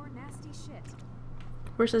 More nasty shit.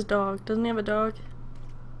 Where's his dog? Doesn't he have a dog?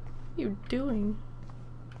 What are you doing?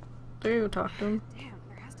 There you go, talk to him. Damn,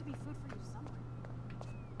 there has to be food for you somewhere.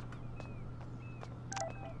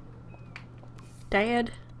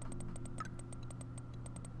 Dad?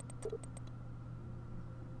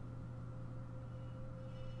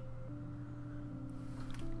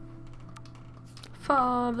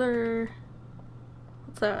 Father.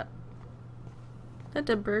 What's that? That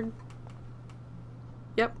dead bird.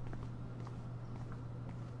 Yep.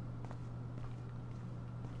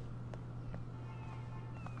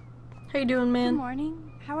 How you doing, man? Good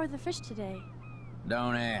morning. How are the fish today?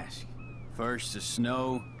 Don't ask. First the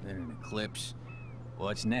snow, then an eclipse.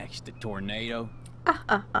 What's next? A tornado?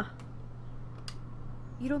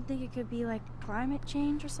 You don't think it could be like climate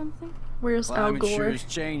change or something? Where's Al Climate Gore? sure has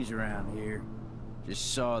changed around here.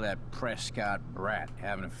 Just saw that Prescott brat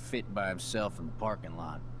having a fit by himself in the parking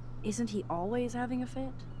lot. Isn't he always having a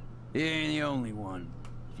fit? He ain't the only one.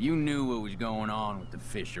 If you knew what was going on with the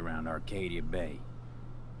fish around Arcadia Bay.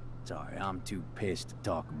 Sorry, I'm too pissed to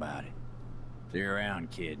talk about it. See you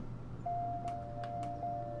around, kid.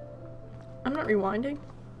 I'm not rewinding.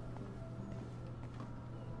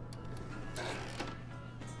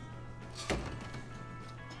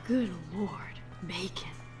 Good lord, bacon.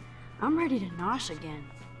 I'm ready to nosh again.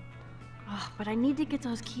 Ugh, but I need to get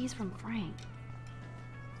those keys from Frank.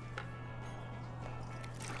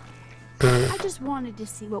 I just wanted to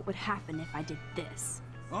see what would happen if I did this.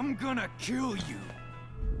 I'm gonna kill you.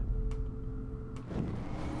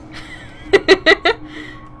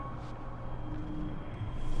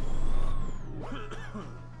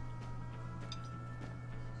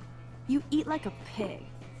 You eat like a pig.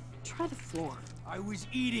 Try the floor. I was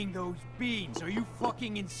eating those beans. Are you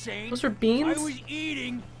fucking insane? Those are beans? I was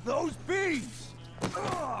eating those beans.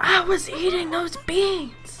 I was eating those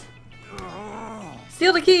beans.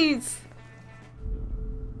 Steal the keys.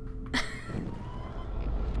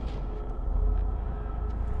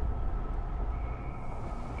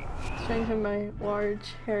 Showing him my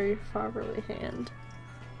large, hairy, fatherly hand.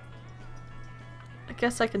 I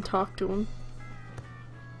guess I can talk to him.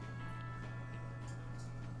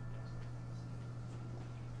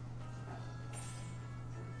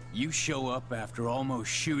 You show up after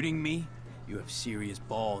almost shooting me? You have serious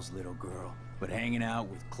balls, little girl. But hanging out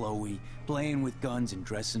with Chloe, playing with guns and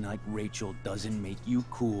dressing like Rachel doesn't make you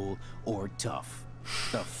cool or tough.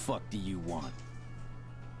 The fuck do you want?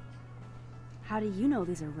 How do you know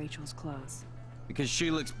these are Rachel's clothes? Because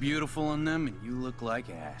she looks beautiful in them and you look like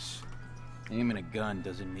ass. Aiming a gun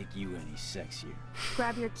doesn't make you any sexier.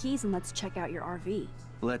 Grab your keys and let's check out your RV.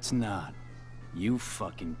 Let's not. You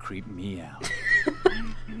fucking creep me out.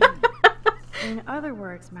 In other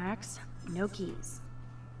words, Max, no keys.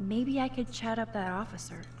 Maybe I could chat up that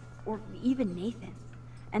officer, or even Nathan,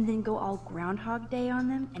 and then go all Groundhog Day on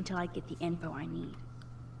them until I get the info I need.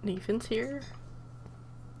 Nathan's here?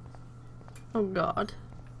 Oh god.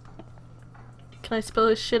 Can I spill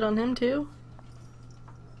his shit on him too?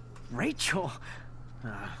 Rachel?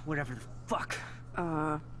 Whatever the fuck.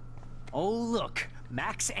 Oh look,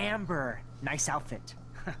 Max Amber. Nice outfit.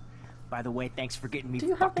 By the way, thanks for getting me Do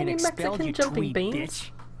you have fucking any expelled, Mexican you jumping tweet beans? bitch.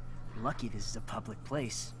 Lucky this is a public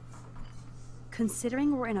place.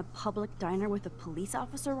 Considering we're in a public diner with a police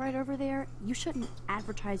officer right over there, you shouldn't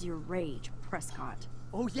advertise your rage, Prescott.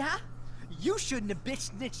 Oh yeah? You shouldn't have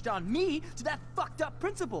bitch snitched on me to that fucked up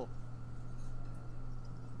principal.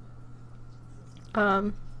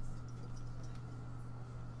 Damn.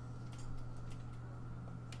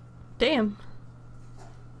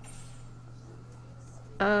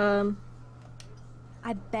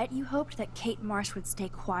 I bet you hoped that Kate Marsh would stay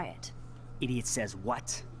quiet. Idiot says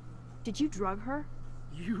what? Did you drug her?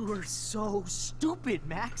 You are so stupid,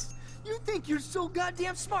 Max. You think you're so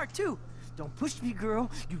goddamn smart, too. Don't push me,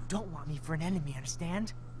 girl. You don't want me for an enemy,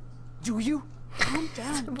 understand? Do you? Calm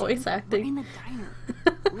down. Voice acting. We're in the diner.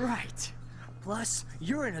 Right. Plus,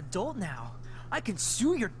 you're an adult now. I can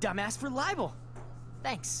sue your dumbass for libel.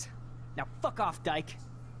 Thanks. Now fuck off, dyke.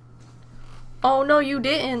 Oh no, you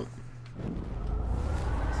didn't.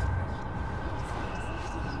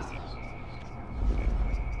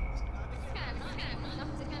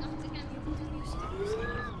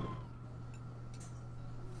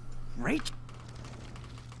 Rachel?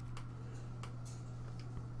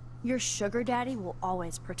 Your sugar daddy will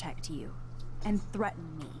always protect you. And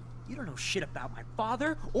threaten me. You don't know shit about my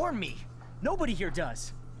father or me. Nobody here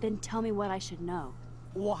does. Then tell me what I should know.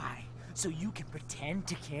 Why? So you can pretend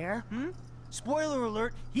to care, Spoiler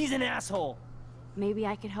alert, he's an asshole. Maybe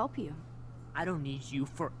I could help you. I don't need you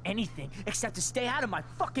for anything except to stay out of my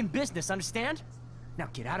fucking business, understand? Now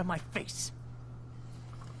get out of my face.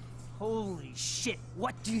 Holy shit,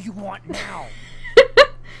 what do you want now?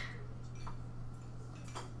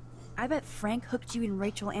 I bet Frank hooked you and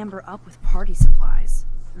Rachel Amber up with party supplies.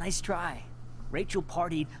 Nice try. Rachel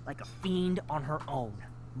partied like a fiend on her own.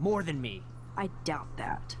 More than me. I doubt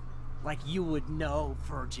that. Like you would know,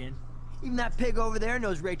 virgin. Even that pig over there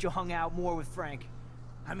knows Rachel hung out more with Frank.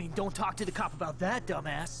 I mean, don't talk to the cop about that,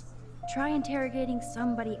 dumbass. Try interrogating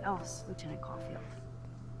somebody else, Lieutenant Caulfield.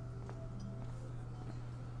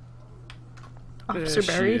 Officer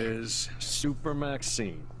There Barry. she is, Super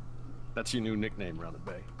Maxine. That's your new nickname around the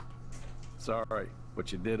bay. Sorry,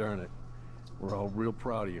 but you did earn it. We're all real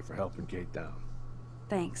proud of you for helping Kate down.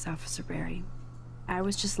 Thanks, Officer Berry. I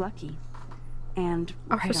was just lucky. And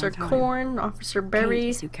Officer right on time. Korn, Officer Berry. Kate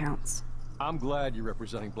is who counts. I'm glad you're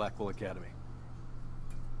representing Blackwell Academy.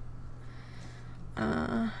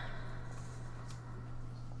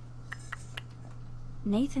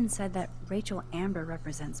 Nathan said that Rachel Amber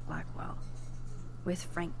represents Blackwell, with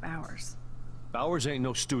Frank Bowers. Bowers ain't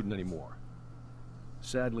no student anymore.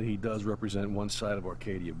 Sadly, he does represent one side of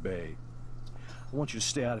Arcadia Bay. I want you to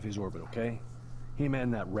stay out of his orbit, okay? Him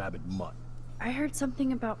and that rabid mutt. I heard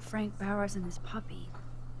something about Frank Bowers and his puppy.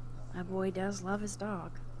 My boy does love his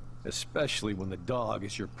dog. Especially when the dog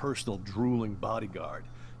is your personal drooling bodyguard.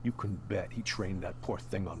 You can bet he trained that poor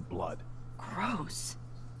thing on blood. Gross.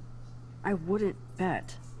 I wouldn't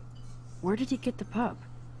bet. Where did he get the pup?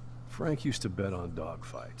 Frank used to bet on dog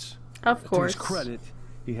fights. Of course. To his credit,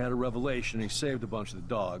 he had a revelation. He saved a bunch of the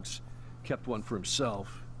dogs, kept one for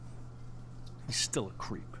himself. He's still a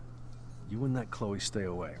creep. You and that Chloe stay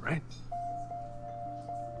away, right?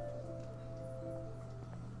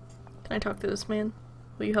 Can I talk to this man?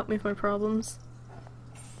 Will you help me with my problems?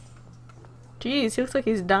 Jeez, he looks like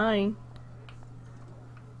he's dying.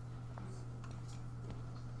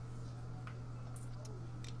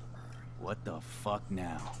 What the fuck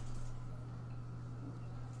now?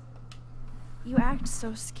 You act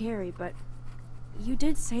so scary, but you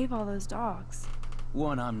did save all those dogs.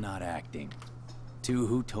 One, I'm not acting. Two,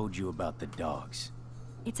 who told you about the dogs?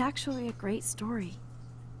 It's actually a great story.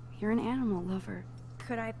 You're an animal lover.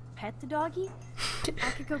 Could I pet the doggy?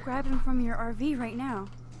 I could go grab him from your RV right now.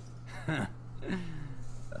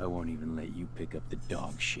 I won't even let you pick up the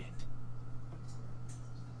dog shit.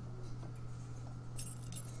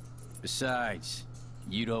 Besides,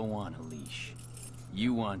 you don't want a leash.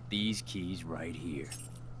 You want these keys right here.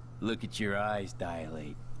 Look at your eyes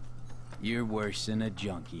dilate. You're worse than a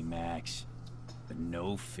junkie, Max. But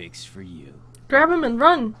no fix for you. Grab him and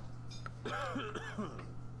run!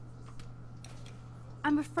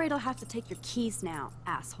 I'm afraid I'll have to take your keys now,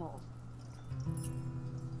 asshole.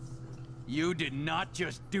 You did not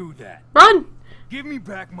just do that. Run! Give me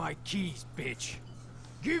back my keys, bitch.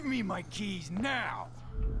 Give me my keys now.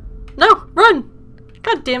 No! Run!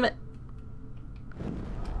 God damn it.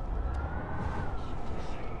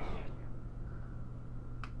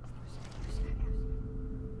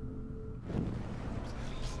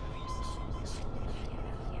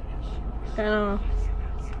 I don't know.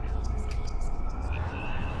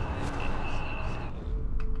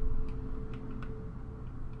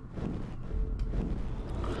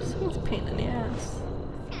 Someone's a pain in the ass.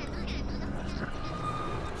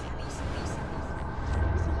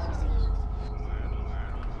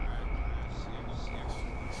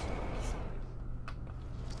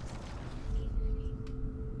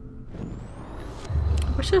 I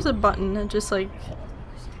wish there was a button that just like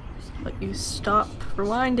let you stop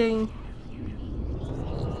rewinding.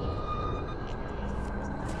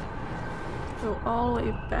 Go all the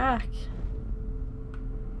way back.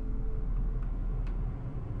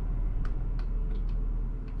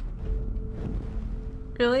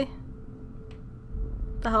 Really?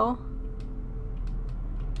 The hell?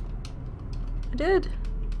 I did.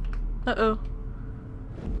 Uh-oh.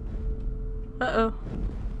 Uh-oh.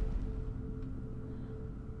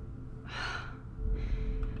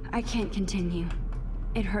 I can't continue.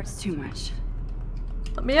 It hurts too much.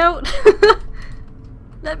 Let me out!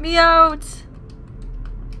 Let me out!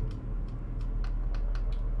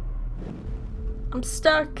 I'm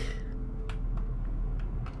stuck.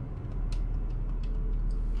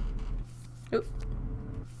 Oop.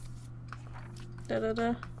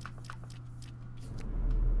 Da-da-da.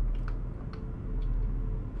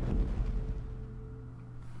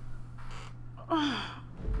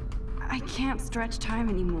 I can't stretch time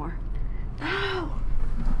anymore. No!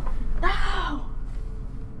 No!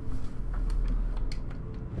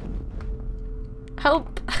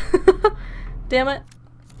 Help! Damn it.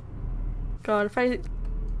 God, if I...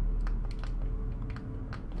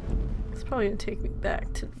 It's probably gonna take me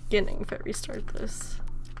back to the beginning if I restart this.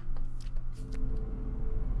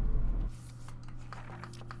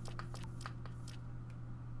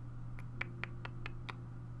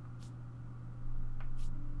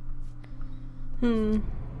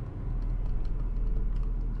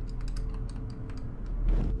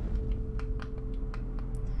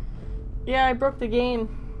 Yeah, I broke the game.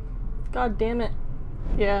 God damn it.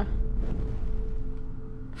 Yeah.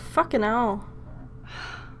 Fucking hell.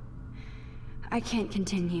 I can't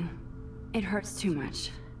continue. It hurts too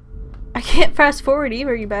much. I can't fast forward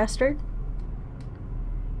either, you bastard.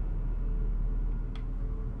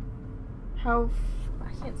 How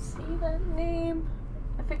I can't see that name.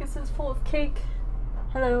 I think this is full of cake.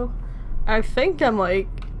 Hello. I think I'm like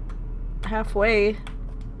halfway.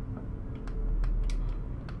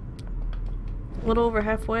 A little over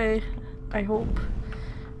halfway, I hope.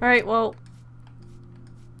 Alright, well.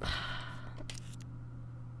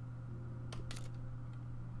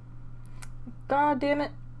 God damn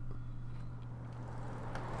it.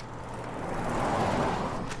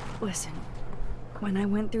 Listen, when I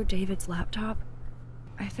went through David's laptop,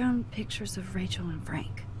 I found pictures of Rachel and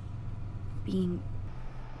Frank being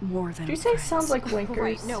more than Did you say friends. sounds like winkers?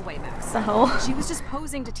 Wait, no way, Max. The hell? She was just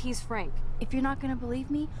posing to tease Frank. If you're not gonna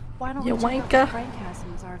believe me, why don't You we check out wanker. what Frank has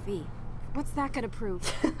in his RV? What's that gonna prove?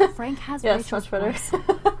 Frank has Yes, Rachel's much better. voice.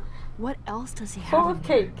 What else does he have? Full in of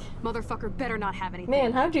there? cake. Motherfucker better not have anything.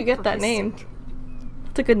 Man, how'd you get For that his name? sake.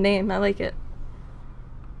 It's a good name, I like it.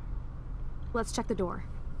 Let's check the door.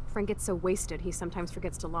 Frank gets so wasted, he sometimes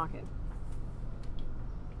forgets to lock it.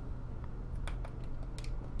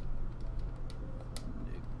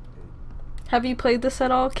 Have you played this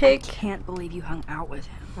at all, Cake? I can't believe you hung out with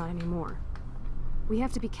him. Not anymore. We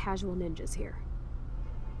have to be casual ninjas here.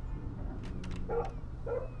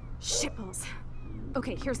 Shitballs.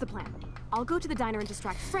 Okay, here's the plan. I'll go to the diner and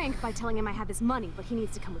distract Frank by telling him I have his money, but he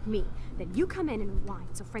needs to come with me. Then you come in and rewind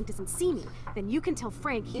so Frank doesn't see me. Then you can tell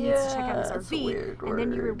Frank he needs to check out his that's a RV, weird and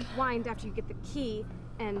then you word. rewind after you get the key,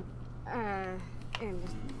 and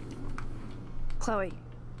Chloe,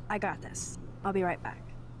 I got this. I'll be right back.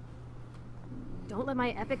 don't let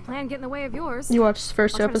my epic plan get in the way of yours. You watched the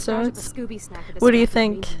first I'll try to scrounge up a episodes? Scooby snack at this What do you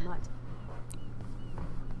crowded think? amazing mutt.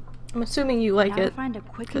 I'm assuming you like Gotta it, find a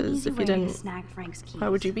quick and because easy if you way to didn't, snag Frank's keys. why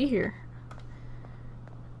would you be here?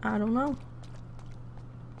 I don't know.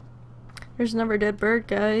 There's another dead bird,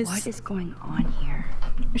 guys. What is going on here?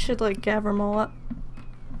 We should like gather them all up.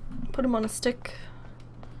 Put them on a stick.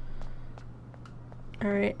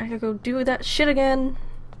 Alright, I gotta go do that shit again.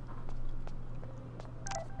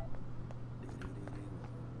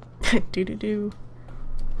 Do.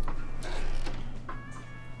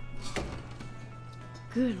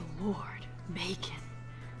 Good lord, bacon.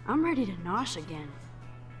 I'm ready to nosh again.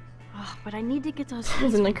 Oh, but I need to get those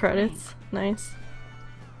keys In the from credits. Nice.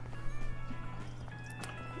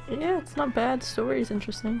 Yeah, it's not bad. Story's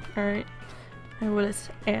interesting. Alright. And what is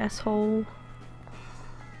asshole?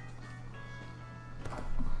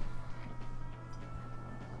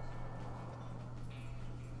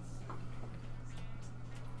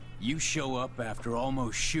 You show up after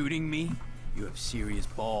almost shooting me? You have serious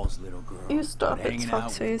balls, little girl. You stop But it, hanging out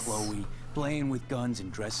with fuckface. Chloe, playing with guns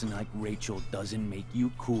and dressing like Rachel doesn't make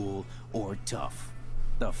you cool or tough.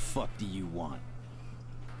 The fuck do you want?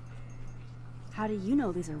 How do you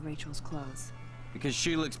know these are Rachel's clothes? Because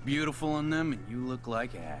she looks beautiful in them and you look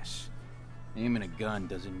like ass. Aiming a gun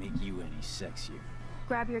doesn't make you any sexier.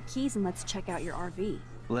 Grab your keys and let's check out your RV.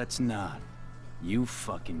 Let's not. You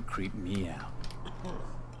fucking creep me out.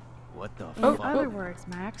 What the In fuck? other words,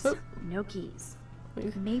 Max, Oh. no keys.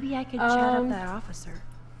 Maybe I could chat up that officer.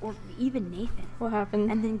 Or even Nathan. What happened?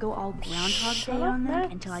 And then go all Groundhog Shut Day up, on them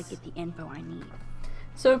Max. until I get the info I need.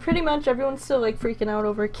 So pretty much everyone's still like freaking out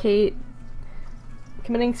over Kate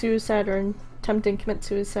committing suicide or attempting to commit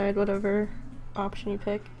suicide, whatever option you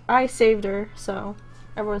pick. I saved her, so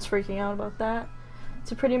everyone's freaking out about that.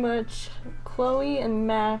 So pretty much Chloe and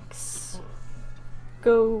Max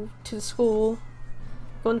go to the school,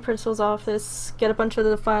 go in the principal's office, get a bunch of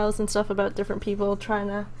the files and stuff about different people, trying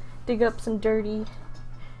to dig up some dirtiness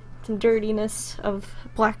of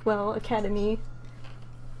Blackwell Academy.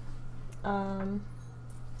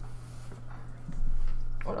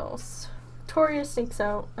 What else? Victoria sneaks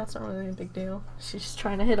out. That's not really a big deal. She's just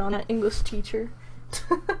trying to hit on an English teacher.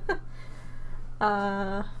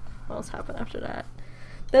 What else happened after that?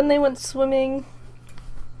 Then they went swimming,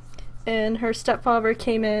 and her stepfather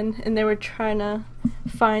came in, and they were trying to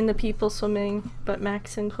find the people swimming, but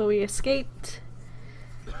Max and Chloe escaped.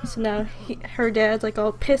 So now her dad's like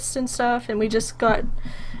all pissed and stuff, and we just got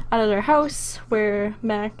out of their house where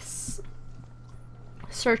Max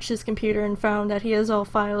searched his computer and found that he has all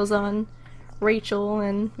files on Rachel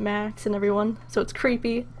and Max and everyone, so it's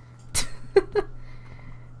creepy.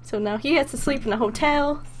 So now he has to sleep in a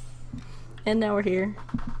hotel, and now we're here.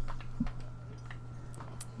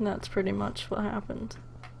 And that's pretty much what happened.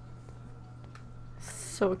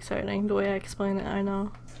 So exciting, the way I explain it, I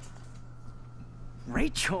know.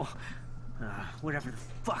 Rachel? Whatever the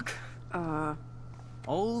fuck. Oh,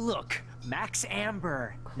 look. Max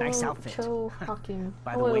Amber. Nice outfit.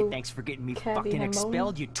 By the way, thanks for getting me fucking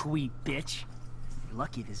expelled, you tweet bitch. You're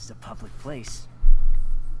lucky this is a public place.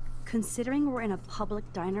 Considering we're in a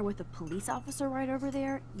public diner with a police officer right over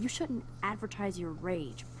there, you shouldn't advertise your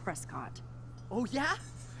rage, Prescott. Oh yeah?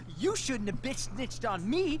 You shouldn't have bitch snitched on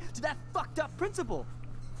me to that fucked up principal.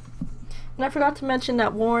 And I forgot to mention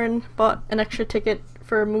that Warren bought an extra ticket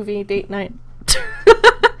for a movie date night.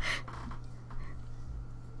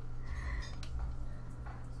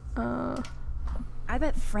 I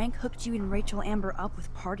bet Frank hooked you and Rachel Amber up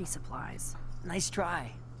with party supplies. Nice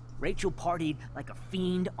try. Rachel partied like a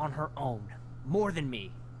fiend on her own. More than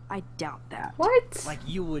me. I doubt that. What? Like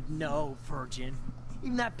you would know, virgin.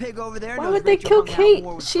 Even that pig over there Why knows would they Rachel kill hung out Kate?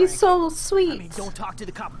 more with She's Frank. so sweet. I mean, don't talk to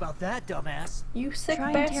the cop about that, dumbass. You sick Try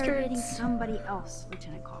interrogating bastards. somebody else,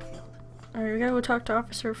 Lieutenant Caulfield. Alright, we gotta go talk to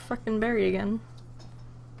Officer fucking Barry again.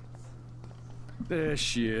 There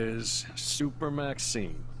she is, Super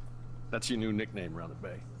Maxine. That's your new nickname around the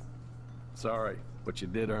bay. Sorry, but you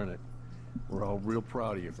did earn it. We're all real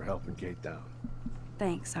proud of you for helping Kate down.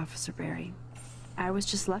 Thanks, Officer Barry. I was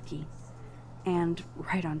just lucky. And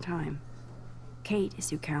right on time. Kate is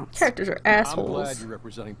who counts. Characters are assholes. I'm glad you're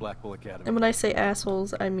representing Blackpool Academy. And when I say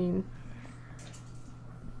assholes, I mean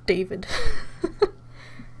David.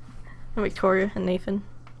 And Victoria and Nathan.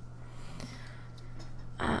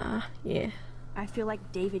 Yeah. I feel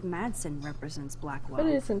like David Madsen represents Blackwell. But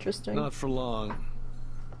it is interesting. Not for long.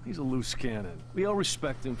 He's a loose cannon. We all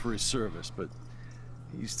respect him for his service, but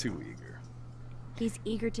he's too eager. He's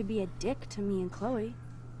eager to be a dick to me and Chloe.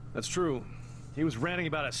 That's true. He was ranting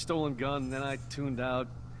about a stolen gun, then I tuned out.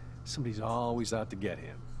 Somebody's always out to get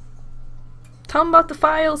him. Tell him about the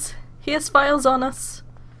files. He has files on us.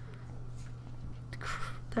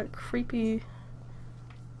 That creepy...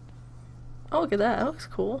 Oh, look at that. That looks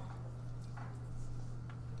cool.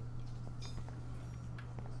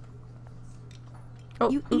 Oh,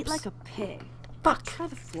 You oops. eat like a pig. Fuck. Try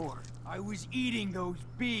the floor. I was eating those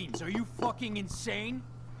beans. Are you fucking insane?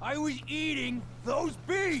 I was eating those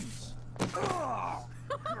beans! Ugh.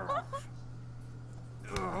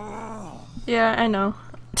 Yeah, I know.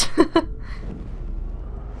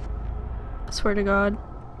 Swear to God.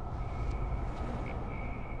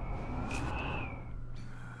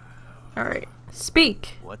 Alright.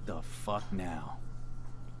 Speak! What the fuck now?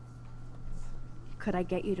 Could I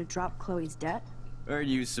get you to drop Chloe's debt? Are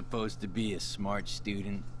you supposed to be a smart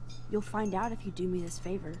student? You'll find out if you do me this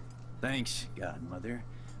favor. Thanks, Godmother,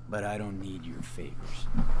 but I don't need your favors.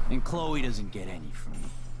 And Chloe doesn't get any from me.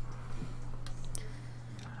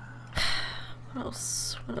 What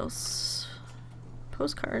else? What else?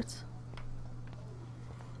 Postcards.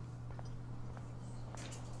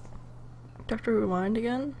 Dr. Rewind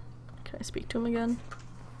again? Can I speak to him again?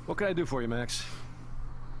 What can I do for you, Max?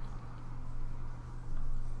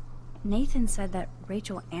 Nathan said that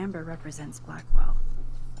Rachel Amber represents Blackwell.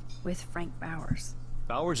 With Frank Bowers.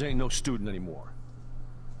 Bowers ain't no student anymore.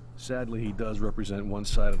 Sadly, he does represent one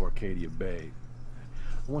side of Arcadia Bay.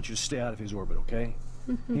 I want you to stay out of his orbit, okay?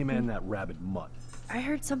 Him and that rabid mutt. I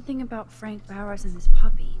heard something about Frank Bowers and his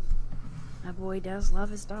puppy. That boy does love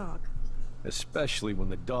his dog. Especially when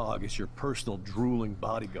the dog is your personal drooling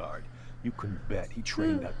bodyguard. You can bet he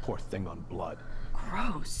trained that poor thing on blood.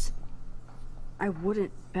 Gross. I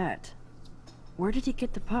wouldn't bet. Where did he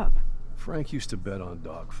get the pup? Frank used to bet on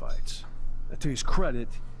dog fights. To his credit,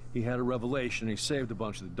 he had a revelation. He saved a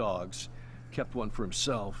bunch of the dogs, kept one for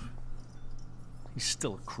himself. He's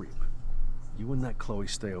still a creep. You and that Chloe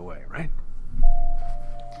stay away, right?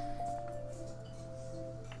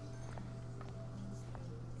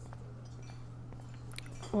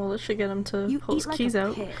 Well, this should get him to You pull his eat like keys a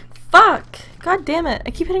out. pig. Fuck! God damn it!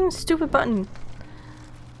 I keep hitting the stupid button.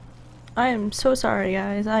 I am so sorry,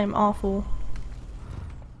 guys. I am awful.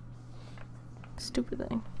 Stupid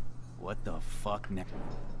thing. What the fuck now?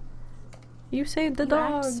 You saved the You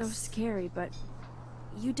act dogs. so scary, but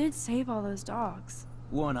you did save all those dogs.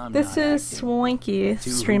 One, I'm This not is acting. Swanky Two,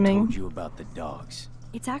 who streaming. told you about the dogs?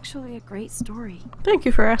 It's actually a great story. Thank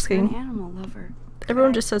you for You're an asking. animal lover.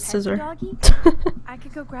 Everyone just says Pet the Scissor. doggy? I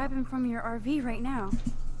could go grab him from your RV right now.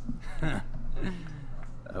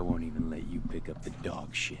 I won't even let you pick up the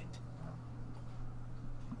dog shit.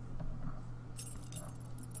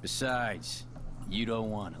 Besides, you don't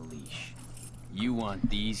want a leash. You want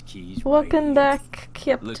these keys. Welcome right back,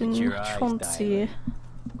 here. Look Captain at your eyes Chauncey. dilate.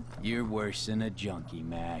 You're worse than a junkie,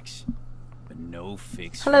 Max. But no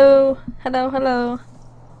fix. Hello, hello, hello.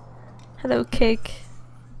 Hello, Cake.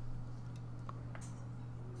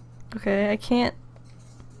 Okay, I can't.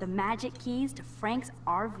 The magic keys to Frank's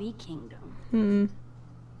RV kingdom.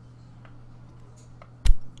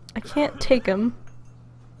 I can't take him.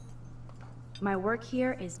 My work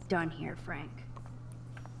here is done here, Frank.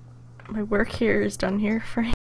 My work here is done here, Frank.